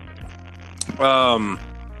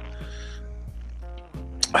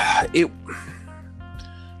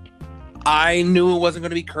 I knew it wasn't going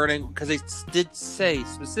to be Kurt Angle because they did say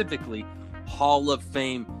specifically Hall of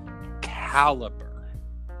Fame caliber.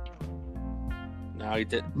 No, he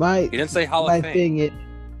did. He didn't say Hall of Fame. My thing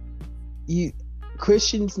is,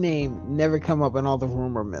 Christian's name never come up in all the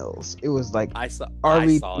rumor mills. It was like I saw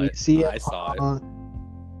it.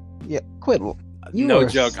 Yeah, quit. No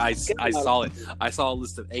joke. I saw it. I saw a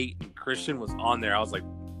list of 8, and Christian was on there. I was like,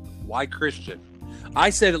 "Why Christian?"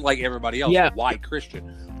 I said it like everybody else. Yeah. Why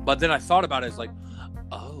Christian? But then I thought about it. It's like,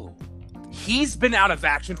 oh, he's been out of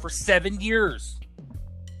action for 7 years.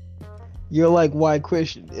 You're like, why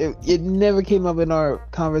Christian? It never came up in our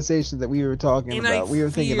conversation that we were talking about. We were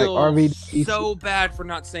thinking like RVD. So bad for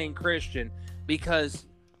not saying Christian because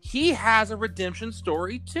he has a redemption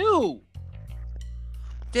story too.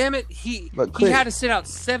 Damn it, he had to sit out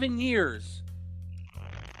 7 years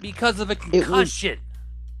because of a concussion.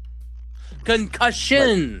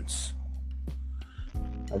 Concussions.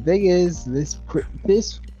 The thing is, this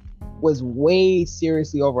was way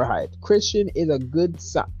seriously overhyped. Christian is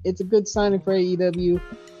it's a good signing for AEW.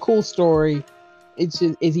 Cool story. It's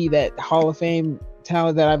just, is he that Hall of Fame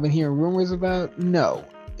talent that I've been hearing rumors about? No.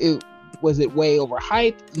 Was it way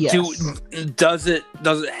overhyped? Yes. Does it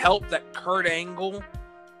help that Kurt Angle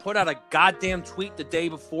put out a goddamn tweet the day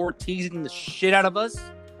before teasing the shit out of us?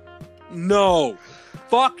 No.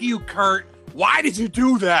 Fuck you, Kurt. Why did you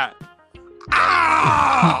do that?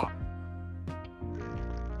 Ah!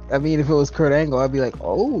 I mean, if it was Kurt Angle, I'd be like,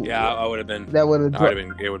 oh. Yeah, I would have been. That would have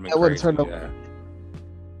been. It would have been crazy.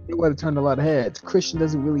 It would have turned a lot of heads. Christian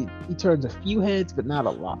doesn't really. He turns a few heads, but not a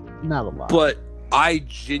lot. Not a lot. But I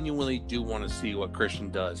genuinely do want to see what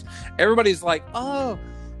Christian does. Everybody's like, oh,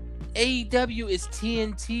 AEW is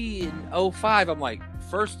TNT in 05. I'm like,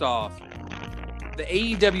 first off, the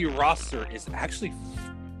AEW roster is actually,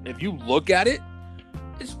 if you look at it,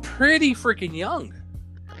 it's pretty freaking young.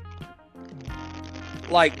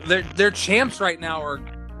 Like, their champs right now are,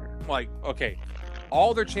 like, okay,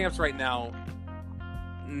 all their champs right now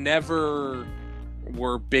never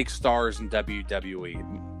were big stars in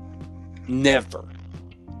WWE. Never.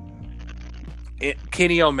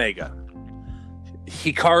 Kenny Omega,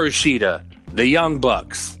 Hikaru Shida, the Young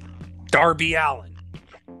Bucks, Darby Allin.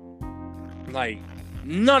 Like,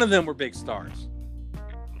 none of them were big stars.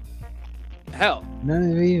 Hell, none of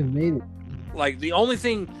them even made it. Like, the only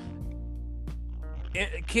thing,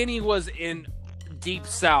 Kenny was in Deep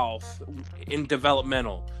South in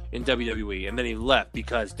developmental in WWE, and then he left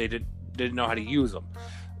because they didn't know how to use him.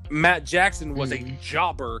 Matt Jackson was a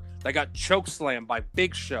jobber that got chokeslammed by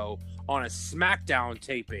Big Show on a Smackdown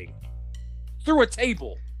taping through a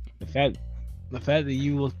table. The fact that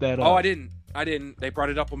you looked that up. Oh, I didn't. They brought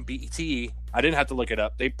it up on BET. I didn't have to look it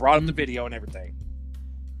up. They brought up the video and everything.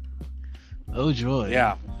 Oh joy.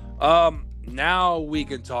 Yeah. Now we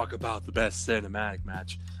can talk about the best cinematic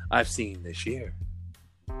match I've seen this year.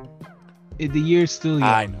 The year's still young.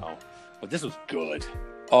 I know, but this was good.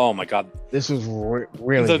 Oh my god, this was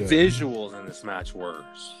really the good. visuals in this match were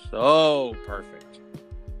so perfect.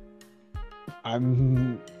 All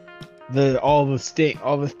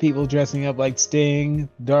the people dressing up like Sting,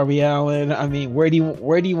 Darby Allin. I mean, where do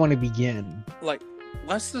you want to begin? Like,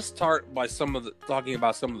 let's just start by talking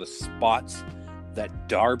about some of the spots that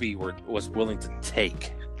Darby was willing to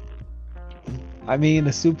take. I mean,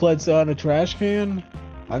 the suplex on a trash can.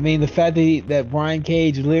 I mean, the fact that Brian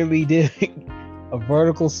Cage literally did a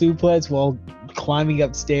vertical suplex while climbing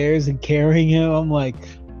upstairs and carrying him. I'm like,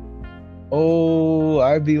 oh,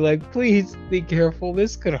 I'd be like, please be careful.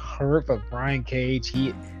 This could hurt. But Brian Cage,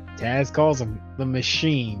 Taz calls him the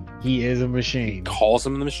Machine. He is a machine. He calls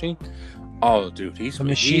him the Machine? Oh, dude, he's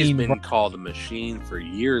been called the Machine for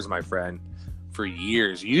years, my friend. For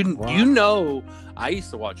years. You know, I used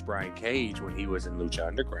to watch Brian Cage when he was in Lucha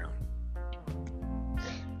Underground.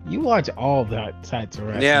 You watch all that types of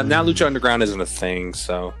wrestling. Yeah, now Lucha Underground isn't a thing,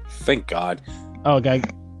 so thank God. Oh, it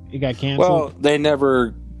got canceled? Well, they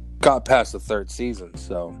never got past the third season,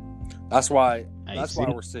 so that's why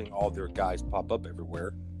we're seeing all their guys pop up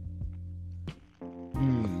everywhere.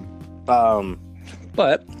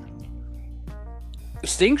 But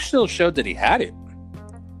Sting still showed that he had it.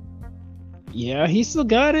 Yeah, he still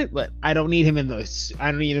got it, but I don't need him in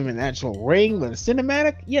the actual ring. But a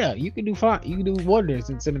cinematic, yeah, you can do fine. You can do wonders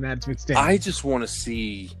in cinematics with Sting. I just want to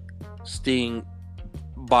see Sting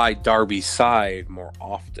by Darby's side more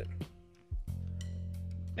often.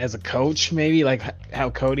 As a coach, maybe like how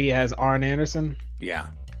Cody has Arn Anderson. Yeah.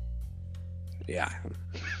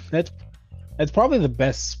 That's probably the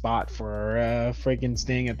best spot for freaking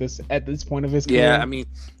Sting at this point of his career. Yeah, I mean,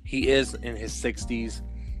 he is in his 60s.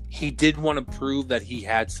 He did want to prove that he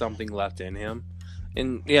had something left in him.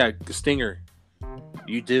 And yeah, Stinger,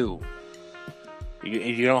 you do.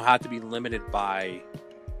 You don't have to be limited by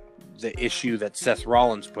the issue that Seth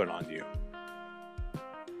Rollins put on you.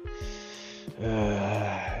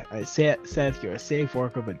 I say, Seth, you're a safe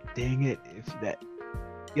worker, but dang it, you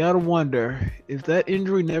gotta wonder if that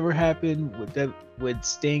injury never happened, would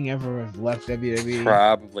Sting ever have left WWE?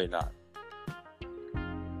 Probably not.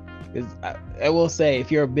 I will say, if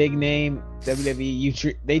you're a big name,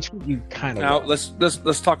 WWE, they treat you kind of. Now well.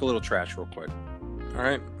 let's talk a little trash real quick. All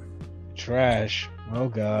right. Trash. Oh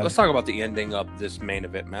god. Let's talk about the ending of this main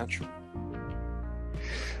event match.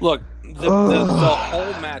 Look, the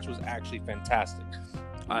whole match was actually fantastic.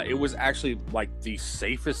 It was actually like the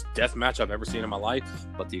safest death match I've ever seen in my life.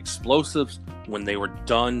 But the explosives, when they were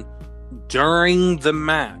done during the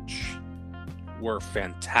match, were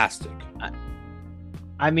fantastic.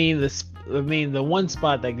 I mean, the one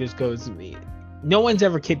spot that just goes to me. No one's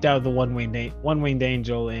ever kicked out of the one-winged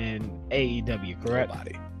angel in AEW, correct?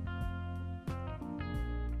 Nobody.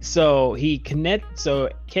 So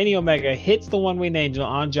Kenny Omega hits the one-winged angel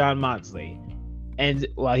on Jon Moxley, and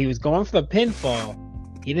while he was going for the pinfall,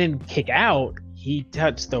 he didn't kick out. He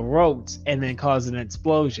touched the ropes and then caused an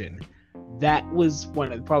explosion. that was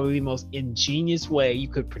one of probably the most ingenious way you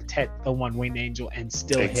could protect the one-winged angel and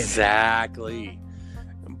still hit him. Exactly.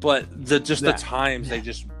 But the times they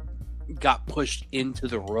just got pushed into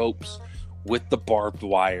the ropes with the barbed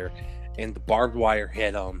wire, and the barbed wire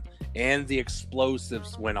hit them, and the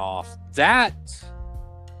explosives went off. That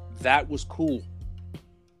was cool.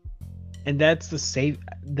 And that's the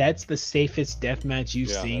safest death match you've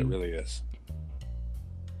seen. Yeah, it really is.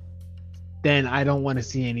 Then I don't want to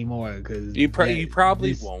see any more because you probably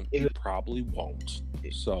won't. You probably won't.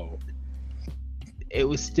 So it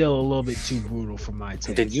was still a little bit too brutal for my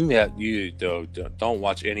taste. Then you don't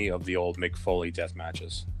watch any of the old Mick Foley death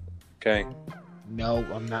matches. Okay. No,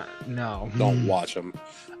 I'm not. No. Don't watch them.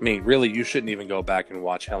 I mean, really, you shouldn't even go back and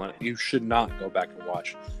watch You should not go back and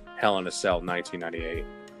watch Hell in a Cell 1998.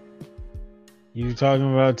 You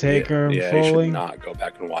talking about Taker and Foley? You should not go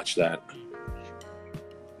back and watch that.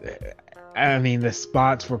 I mean, the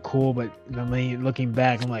spots were cool, but looking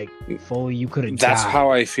back, I'm like, Foley, you could have died. That's how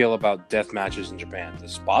I feel about death matches in Japan. The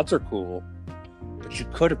spots are cool, but you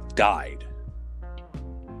could have died.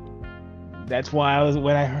 That's why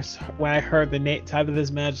when I heard the type of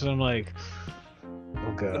this match, I'm like,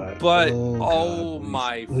 oh god. But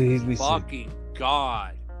my fucking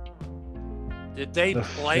god, did they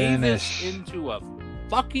play this into a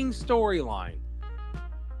fucking storyline?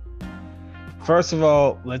 First of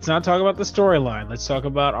all, let's not talk about the storyline. Let's talk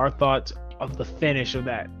about our thoughts of the finish of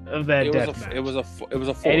that death match. It was a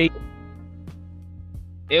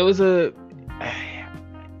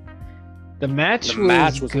The match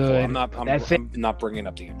was good. I'm not bringing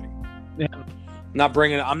up the ending. Yeah. I'm not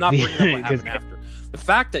bringing up what happened after. The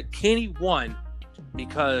fact that Kenny won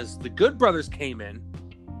because the Good Brothers came in,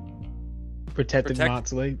 protects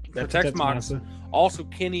Mox. Also,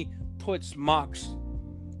 Kenny puts Mox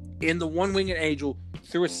in the one-winged angel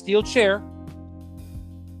through a steel chair,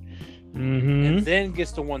 and then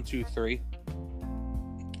gets to 1, 2, 3,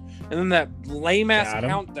 and then that lame ass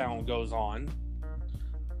countdown goes on.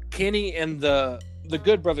 Kenny and the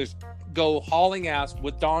Good Brothers go hauling ass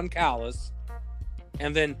with Don Callis,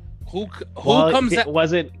 and then who comes out?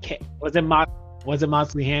 Was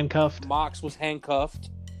Moxley handcuffed? Mox was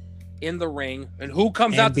handcuffed in the ring, and who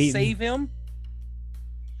comes out to save him?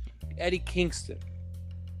 Eddie Kingston.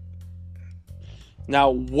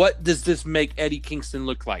 Now, what does this make Eddie Kingston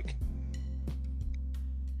look like?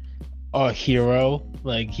 A hero.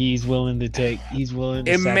 Like he's willing to sacrifice himself.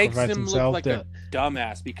 It makes him look like a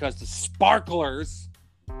dumbass because the Sparklers.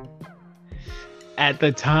 At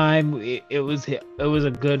the time, it was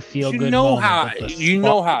a good feel good. Know how I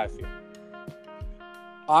feel.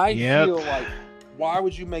 I feel like, why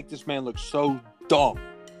would you make this man look so dumb?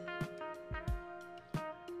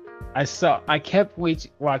 I kept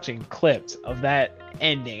watching clips of that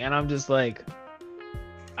ending, and I'm just like,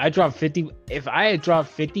 if I had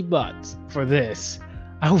dropped $50 for this,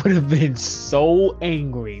 I would have been so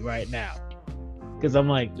angry right now. Because I'm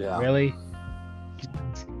like, really?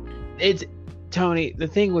 It's Tony, the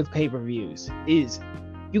thing with pay-per-views is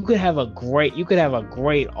you could have a great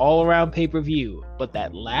all-around pay-per-view, but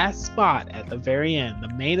that last spot at the very end, the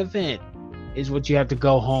main event, is what you have to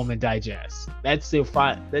go home and digest. That's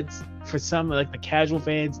for some, like the casual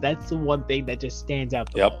fans, that's the one thing that just stands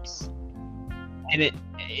out the most. And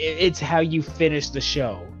it's how you finish the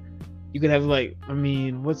show. You could have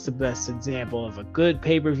what's the best example of a good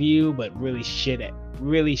pay-per-view but really shit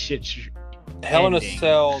Hell in a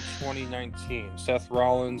Cell 2019, Seth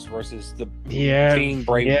Rollins versus the Fiend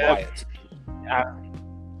Bray Wyatt.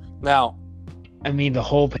 Now, the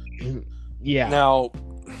whole Now,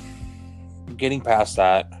 getting past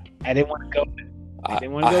that, I didn't want to go.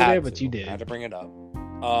 There, but you did. I had to bring it up.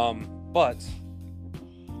 But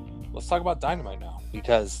let's talk about Dynamite now,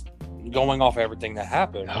 because going off everything that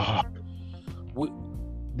happened,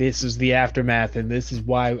 this is the aftermath, and this is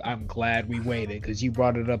why I'm glad we waited, because you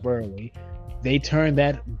brought it up early. They turned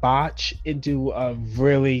that botch into a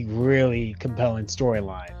really, really compelling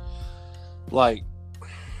storyline. Like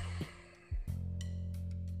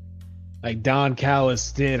Don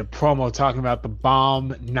Callis did a promo talking about the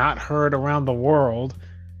bomb not heard around the world.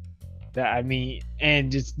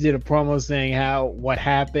 And just did a promo saying what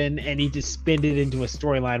happened, and he just spinned it into a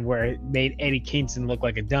storyline where it made Eddie Kingston look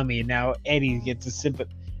like a dummy, and now Eddie gets the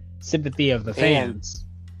sympathy of the fans.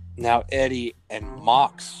 And now Eddie and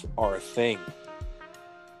Mox are a thing.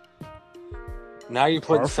 Now you're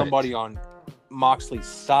putting somebody on Moxley's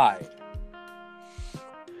side.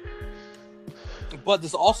 But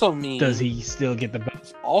this also means... Does he still get the best?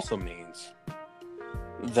 This also means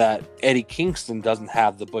that Eddie Kingston doesn't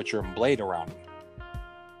have the Butcher and Blade around him.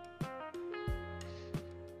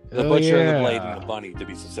 The Butcher and the Blade and the Bunny, to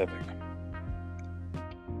be specific.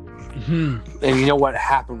 Mm-hmm. And you know what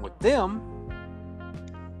happened with them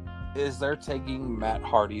is they're taking Matt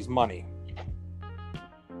Hardy's money.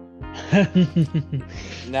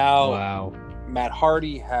 Now, wow. Matt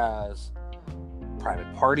Hardy has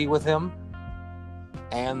Private Party with him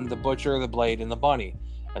and the Butcher, the Blade, and the Bunny.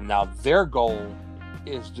 And now their goal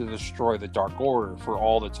is to destroy the Dark Order for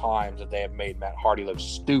all the times that they have made Matt Hardy look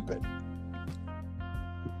stupid.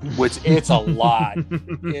 Which, it's a lot.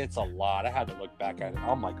 It's a lot. I had to look back at it.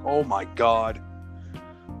 I'm like, oh my God.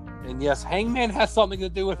 And yes, Hangman has something to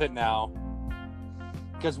do with it now.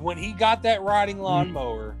 Because when he got that riding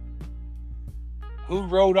lawnmower, who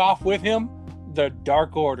rode off with him? The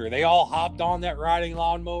Dark Order. They all hopped on that riding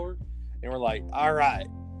lawnmower and were like, all right,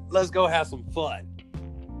 let's go have some fun.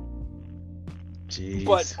 Jeez.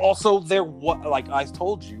 But also, like I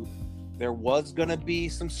told you, there was going to be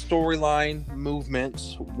some storyline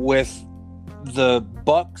movements with the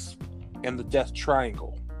Bucks and the Death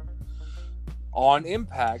Triangle. On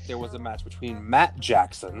Impact, there was a match between Matt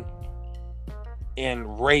Jackson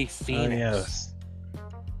and Rey Fenix.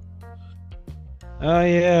 Oh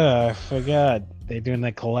yeah, I forgot. They're doing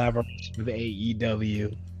that collaboration with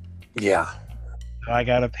AEW. Yeah. I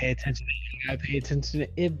gotta pay attention. I gotta pay attention to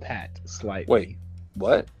Impact slightly. Wait,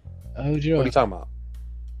 what? Oh, Joe. What are you talking about?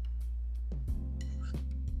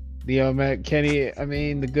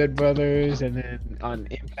 The Good Brothers, and then on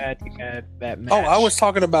Impact you had that match. Oh, I was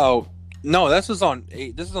talking about. No, this is on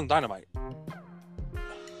Dynamite.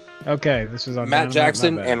 Okay, this was on Matt Dynamite,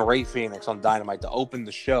 Jackson and Rey Fenix on Dynamite to open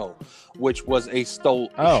the show, which was a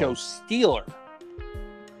show stealer.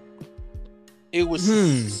 It was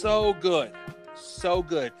so good. So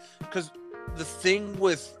good. Because the thing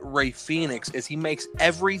with Rey Fenix is he makes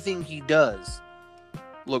everything he does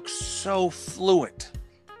look so fluent.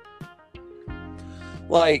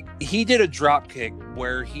 Like, he did a drop kick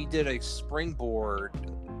where he did a springboard,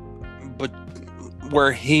 but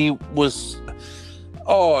where he was...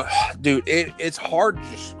 Oh, dude, it's hard to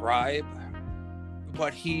describe,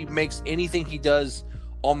 but he makes anything he does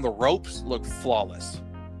on the ropes look flawless.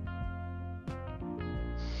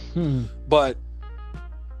 But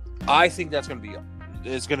I think it's going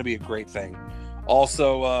to be a great thing.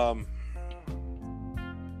 Also,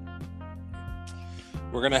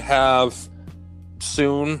 we're going to have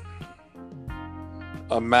soon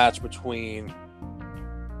a match between...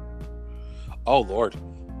 Oh, Lord.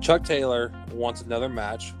 Chuck Taylor wants another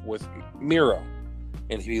match with Miro.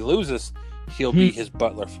 And if he loses, he'll be his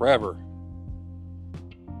butler forever.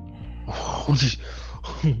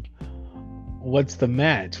 What's the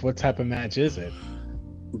match? What type of match is it?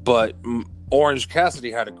 But Orange Cassidy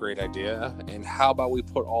had a great idea. And how about we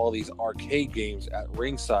put all these arcade games at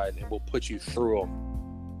ringside and we'll put you through them?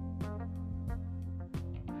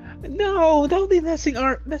 No, don't be messing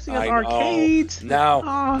up arcades.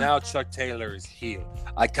 Now Chuck Taylor is heel.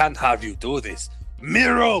 I can't have you do this.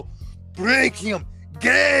 Miro, break him.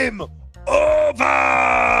 Game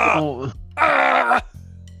over.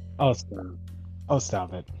 Oh,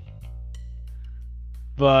 stop it.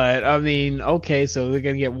 But I mean, okay, so we're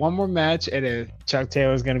gonna get one more match, and Chuck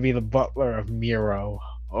Taylor's gonna be the butler of Miro.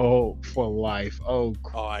 Oh, for life. Oh,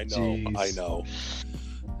 I know. Geez. I know.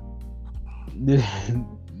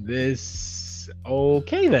 This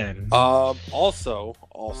okay then. Also,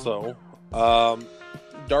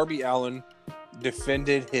 Darby Allin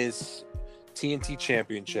defended his TNT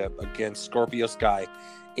Championship against Scorpio Sky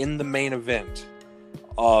in the main event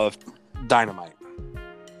of Dynamite.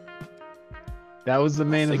 That was the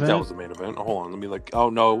main event? That was the main event. Oh, hold on, let me look. Oh,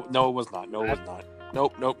 no, it was not. No, it was not.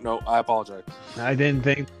 Nope. I apologize. I didn't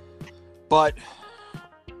think. But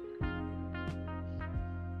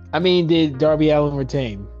I mean, did Darby Allin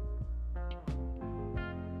retain?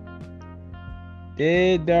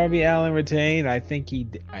 Did Darby Allin retain? I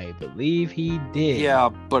believe he did. Yeah,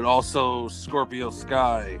 but also Scorpio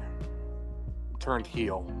Sky turned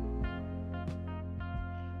heel.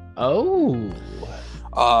 Oh.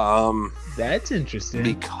 That's interesting.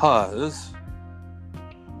 Because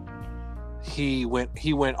he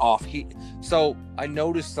went off. So I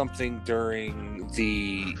noticed something during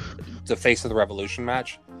the Face of the Revolution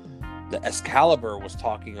match. The Excalibur was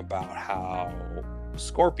talking about how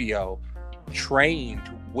Scorpio trained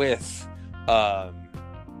with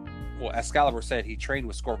Excalibur said he trained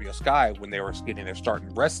with Scorpio Sky when they were getting their start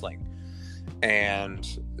in wrestling,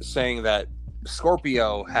 and saying that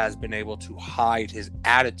Scorpio has been able to hide his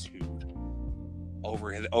attitude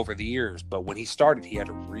over the years, but when he started he had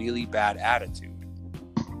a really bad attitude.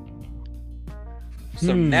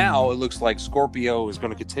 So now it looks like Scorpio is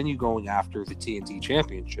going to continue going after the TNT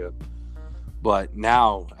Championship, but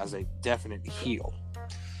now as a definite heel.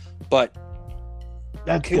 But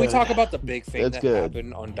Can we talk about the big thing that good.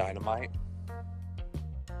 happened on Dynamite?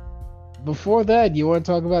 Before that, you want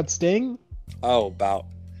to talk about Sting? Oh, about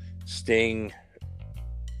Sting,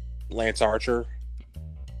 Lance Archer.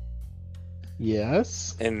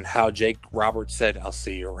 Yes. And how Jake Roberts said, "I'll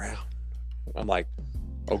see you around." I'm like,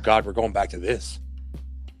 oh God, we're going back to this.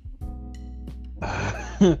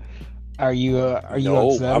 Are you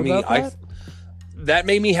upset about that? That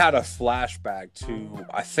made me had a flashback to,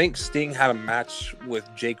 I think Sting had a match with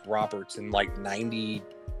Jake Roberts in like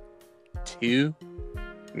 92,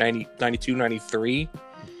 93.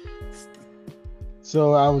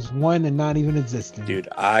 So I was one and not even existing. Dude,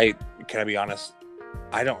 can I be honest?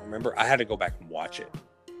 I don't remember. I had to go back and watch it.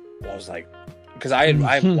 I was like, because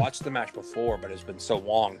I've watched the match before, but it's been so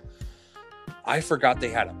long. I forgot they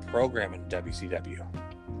had a program in WCW.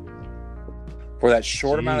 For that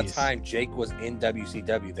short amount of time Jake was in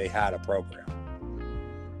WCW, they had a program.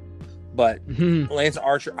 But Lance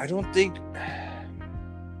Archer, I don't think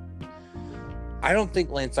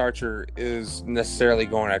Lance Archer is necessarily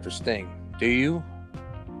going after Sting. Do you?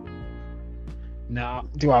 No.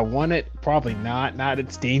 Do I want it? Probably not. Not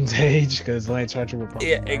at Sting's age, because Lance Archer would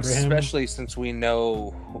probably especially since we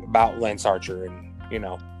know about Lance Archer and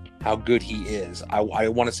how good he is. I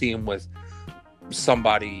want to see him with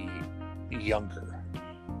somebody younger.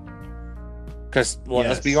 Because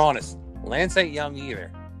let's be honest, Lance ain't young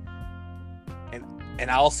either. And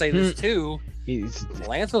I'll say this too.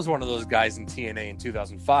 Lance was one of those guys in TNA in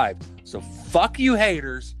 2005. So fuck you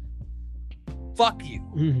haters. Fuck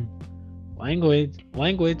you. Language.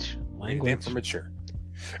 Immature.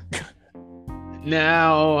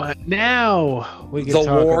 Now we can the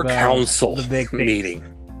talk War about Council the big meeting.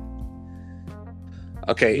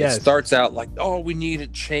 Okay, It starts out like, we need a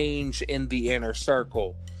change in the inner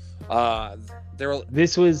circle.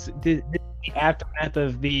 This was the aftermath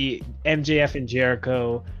of the MJF and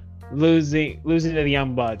Jericho losing to the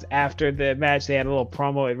Young Bucks. After the match, they had a little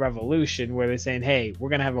promo at Revolution where they're saying, "Hey, we're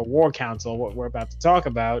gonna have a War Council, what we're about to talk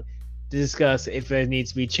about, to discuss if there needs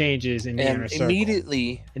to be changes in the inner circle."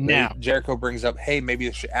 Immediately, now Jericho brings up, "Hey, maybe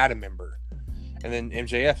they should add a member," and then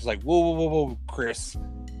MJF is like, "Whoa, Chris,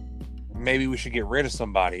 maybe we should get rid of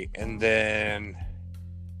somebody." And then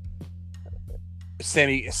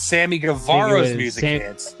Sammy Guevara's music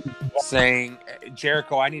hits, saying,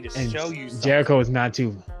 "Jericho, I need to show you something." Jericho is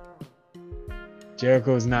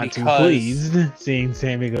not too pleased seeing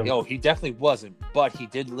Sammy Guevara. No, he definitely wasn't, but he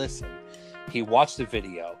did listen. He watched the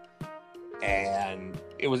video, and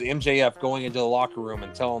it was MJF going into the locker room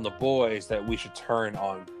and telling the boys that we should turn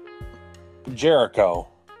on Jericho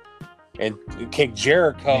and kick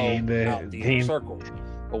Jericho out the inner circle.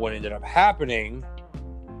 But what ended up happening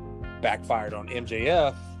backfired on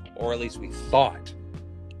MJF, or at least we thought.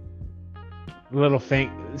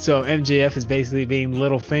 So MJF is basically being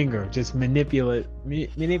Littlefinger, just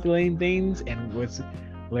manipulating things, and was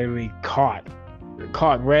literally caught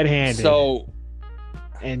red-handed. So,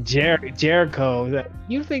 and Jericho,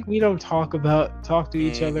 you think we don't talk to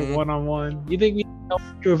each other one-on-one? You think we know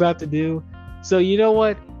what you're about to do? So you know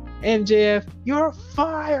what, MJF, you're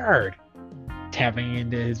fired. Tapping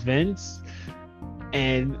into his Vince.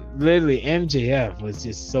 And literally, MJF was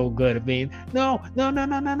just so good at being, no.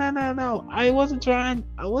 I wasn't trying.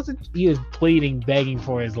 He was pleading, begging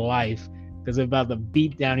for his life because about the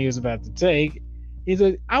beatdown he was about to take. He's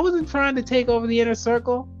like, I wasn't trying to take over the inner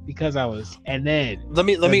circle because I was. And then let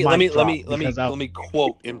me quote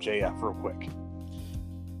MJF real quick.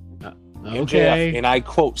 Okay. MJF, and I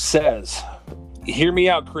quote, says, "Hear me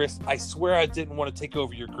out, Chris. I swear I didn't want to take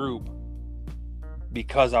over your group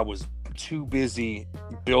because I was too busy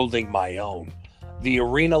building my own. The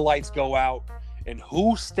arena lights go out, and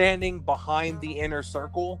who's standing behind the inner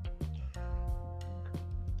circle?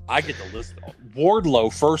 I get the list.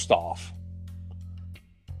 Wardlow, first off,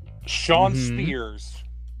 Sean Spears,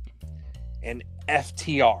 and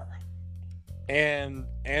FTR, and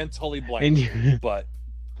Tully Blanchard." But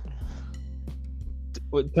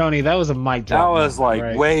Tony, that was a mic drop. That was like,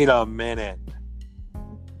 right? Wait a minute.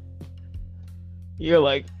 You're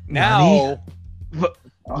like, now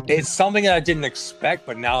it's something that I didn't expect,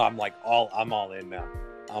 but now I'm like, I'm all in now.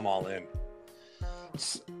 I'm all in.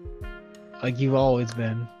 Like you've always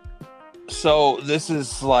been. So this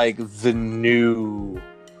is like the new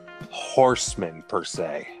Horseman per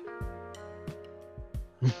se.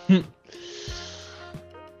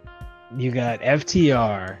 You got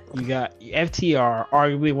FTR. You got FTR,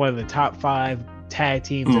 arguably one of the top 5 tag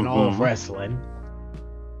teams in all of wrestling.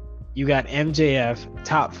 You got MJF,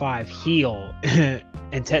 top 5 heel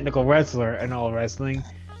and technical wrestler in all wrestling.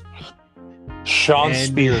 Sean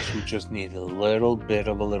Spears, who just needed a little bit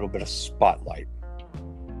of spotlight.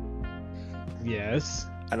 Yes.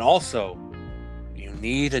 And also, you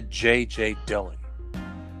need a J.J. Dillon.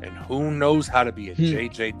 And who knows how to be a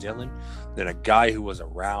J.J. Dillon than a guy who was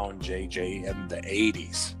around J.J. in the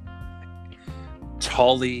 80s?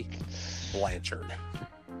 Tully Blanchard.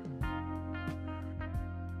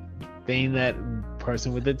 Being that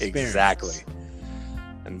person with experience. Exactly.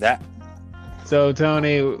 And that... So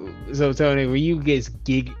Tony, were you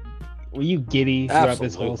giddy throughout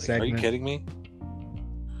this whole segment? Are you kidding me?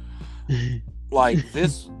 Like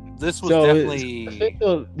this was definitely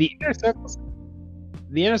the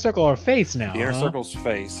inner circle are face now. The inner circle's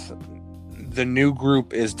face. The new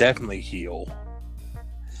group is definitely heel.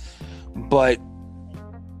 But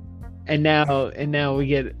and now we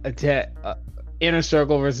get inner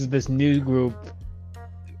circle versus this new group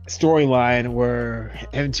storyline where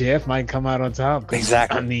MJF might come out on top.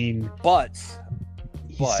 Exactly. I mean, but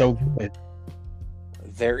he's so good.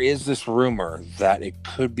 There is this rumor that it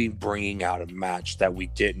could be bringing out a match that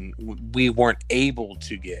we weren't able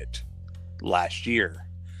to get last year.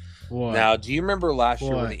 What? Now, do you remember last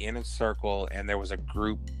year with the Inner Circle and there was a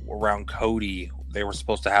group around Cody? They were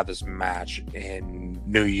supposed to have this match in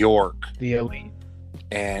New York. The Elite.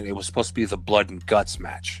 And it was supposed to be the Blood and Guts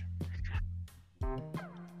match.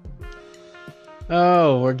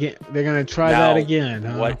 Oh, they're gonna try that again,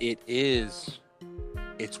 huh? What it is,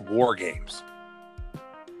 it's War Games.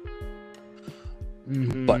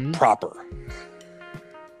 Mm-hmm. But proper.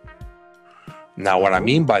 Now, what I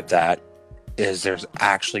mean by that is there's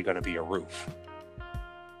actually going to be a roof.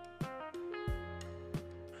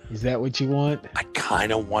 Is that what you want? I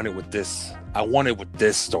kind of want it with this. I want it with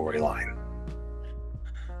this storyline.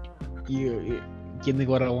 You give me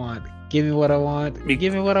what I want. Give me what I want.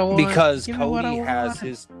 Give me what I want. Because Cody has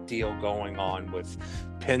his deal going on with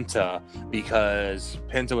Penta. Because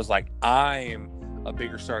Penta was like, I'm a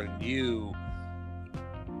bigger star than you.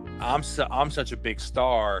 I'm such a big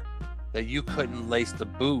star that you couldn't lace the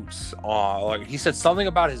boots on. Like he said something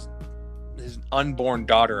about his unborn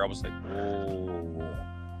daughter. I was like, whoa.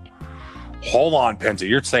 Hold on, Penta,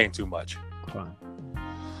 you're saying too much.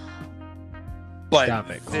 But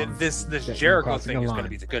this Jericho thing is going to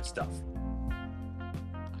be the good stuff.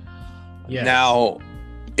 Yes. Now,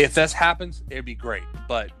 if this happens, it'd be great.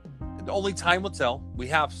 But only time will tell. We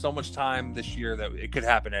have so much time this year that it could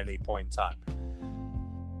happen at any point in time.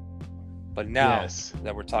 But now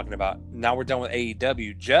that we're talking about, now we're done with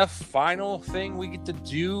AEW. Jeff, final thing we get to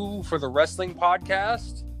do for the wrestling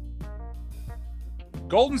podcast?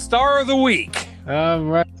 Golden Star of the Week.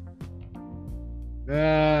 Right.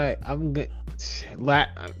 I'm good.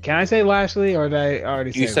 Can I say Lashley or did I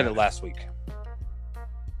already say You said it last week.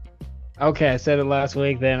 Okay, I said it last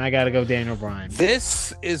week. Then I got to go Daniel Bryan.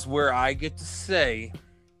 This is where I get to say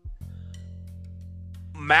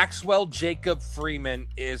Maxwell Jacob Freeman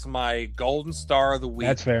is my Golden Star of the Week.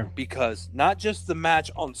 That's fair. Because not just the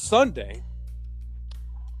match on Sunday.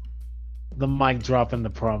 The mic drop and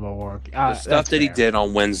the promo work. The stuff that he did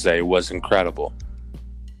on Wednesday was incredible.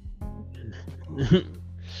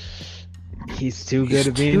 He's too good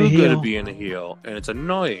at being a heel. Too good at being a heel. And it's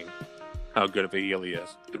annoying how good of a heel he is.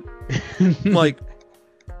 Like,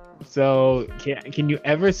 so can you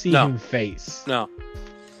ever see him face? No.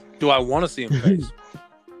 Do I want to see him face?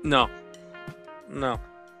 No.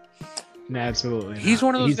 Absolutely. He's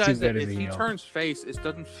one of those guys that if he turns face, it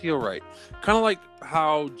doesn't feel right. Kind of like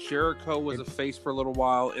how Jericho was a face for a little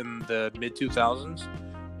while in the mid 2000s,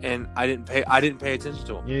 and I didn't pay attention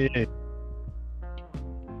to him. Yeah.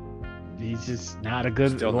 He's just not a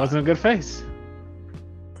good. It wasn't a good face.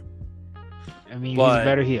 I mean, he's a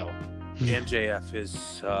better heel. MJF is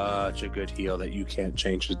such a good heel that you can't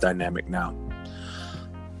change the dynamic now.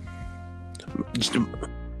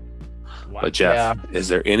 But Jeff, is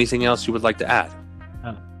there anything else you would like to add?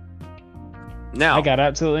 Now, I got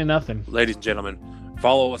absolutely nothing. Ladies and gentlemen,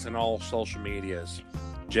 follow us on all social medias.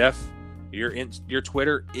 Jeff, your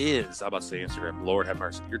Twitter is, I'm about to say Instagram, Lord have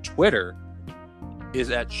mercy. Your Twitter is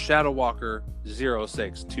at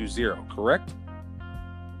Shadowwalker0620, correct?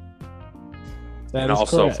 That and is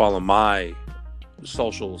also correct. Follow my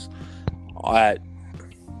socials at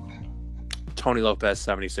Tony Lopez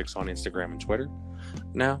 76 on Instagram and Twitter.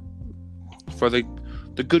 Now, for the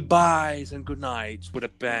goodbyes and good nights with a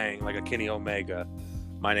bang like a Kenny Omega,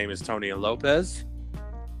 my name is Tony Lopez,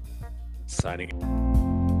 signing out.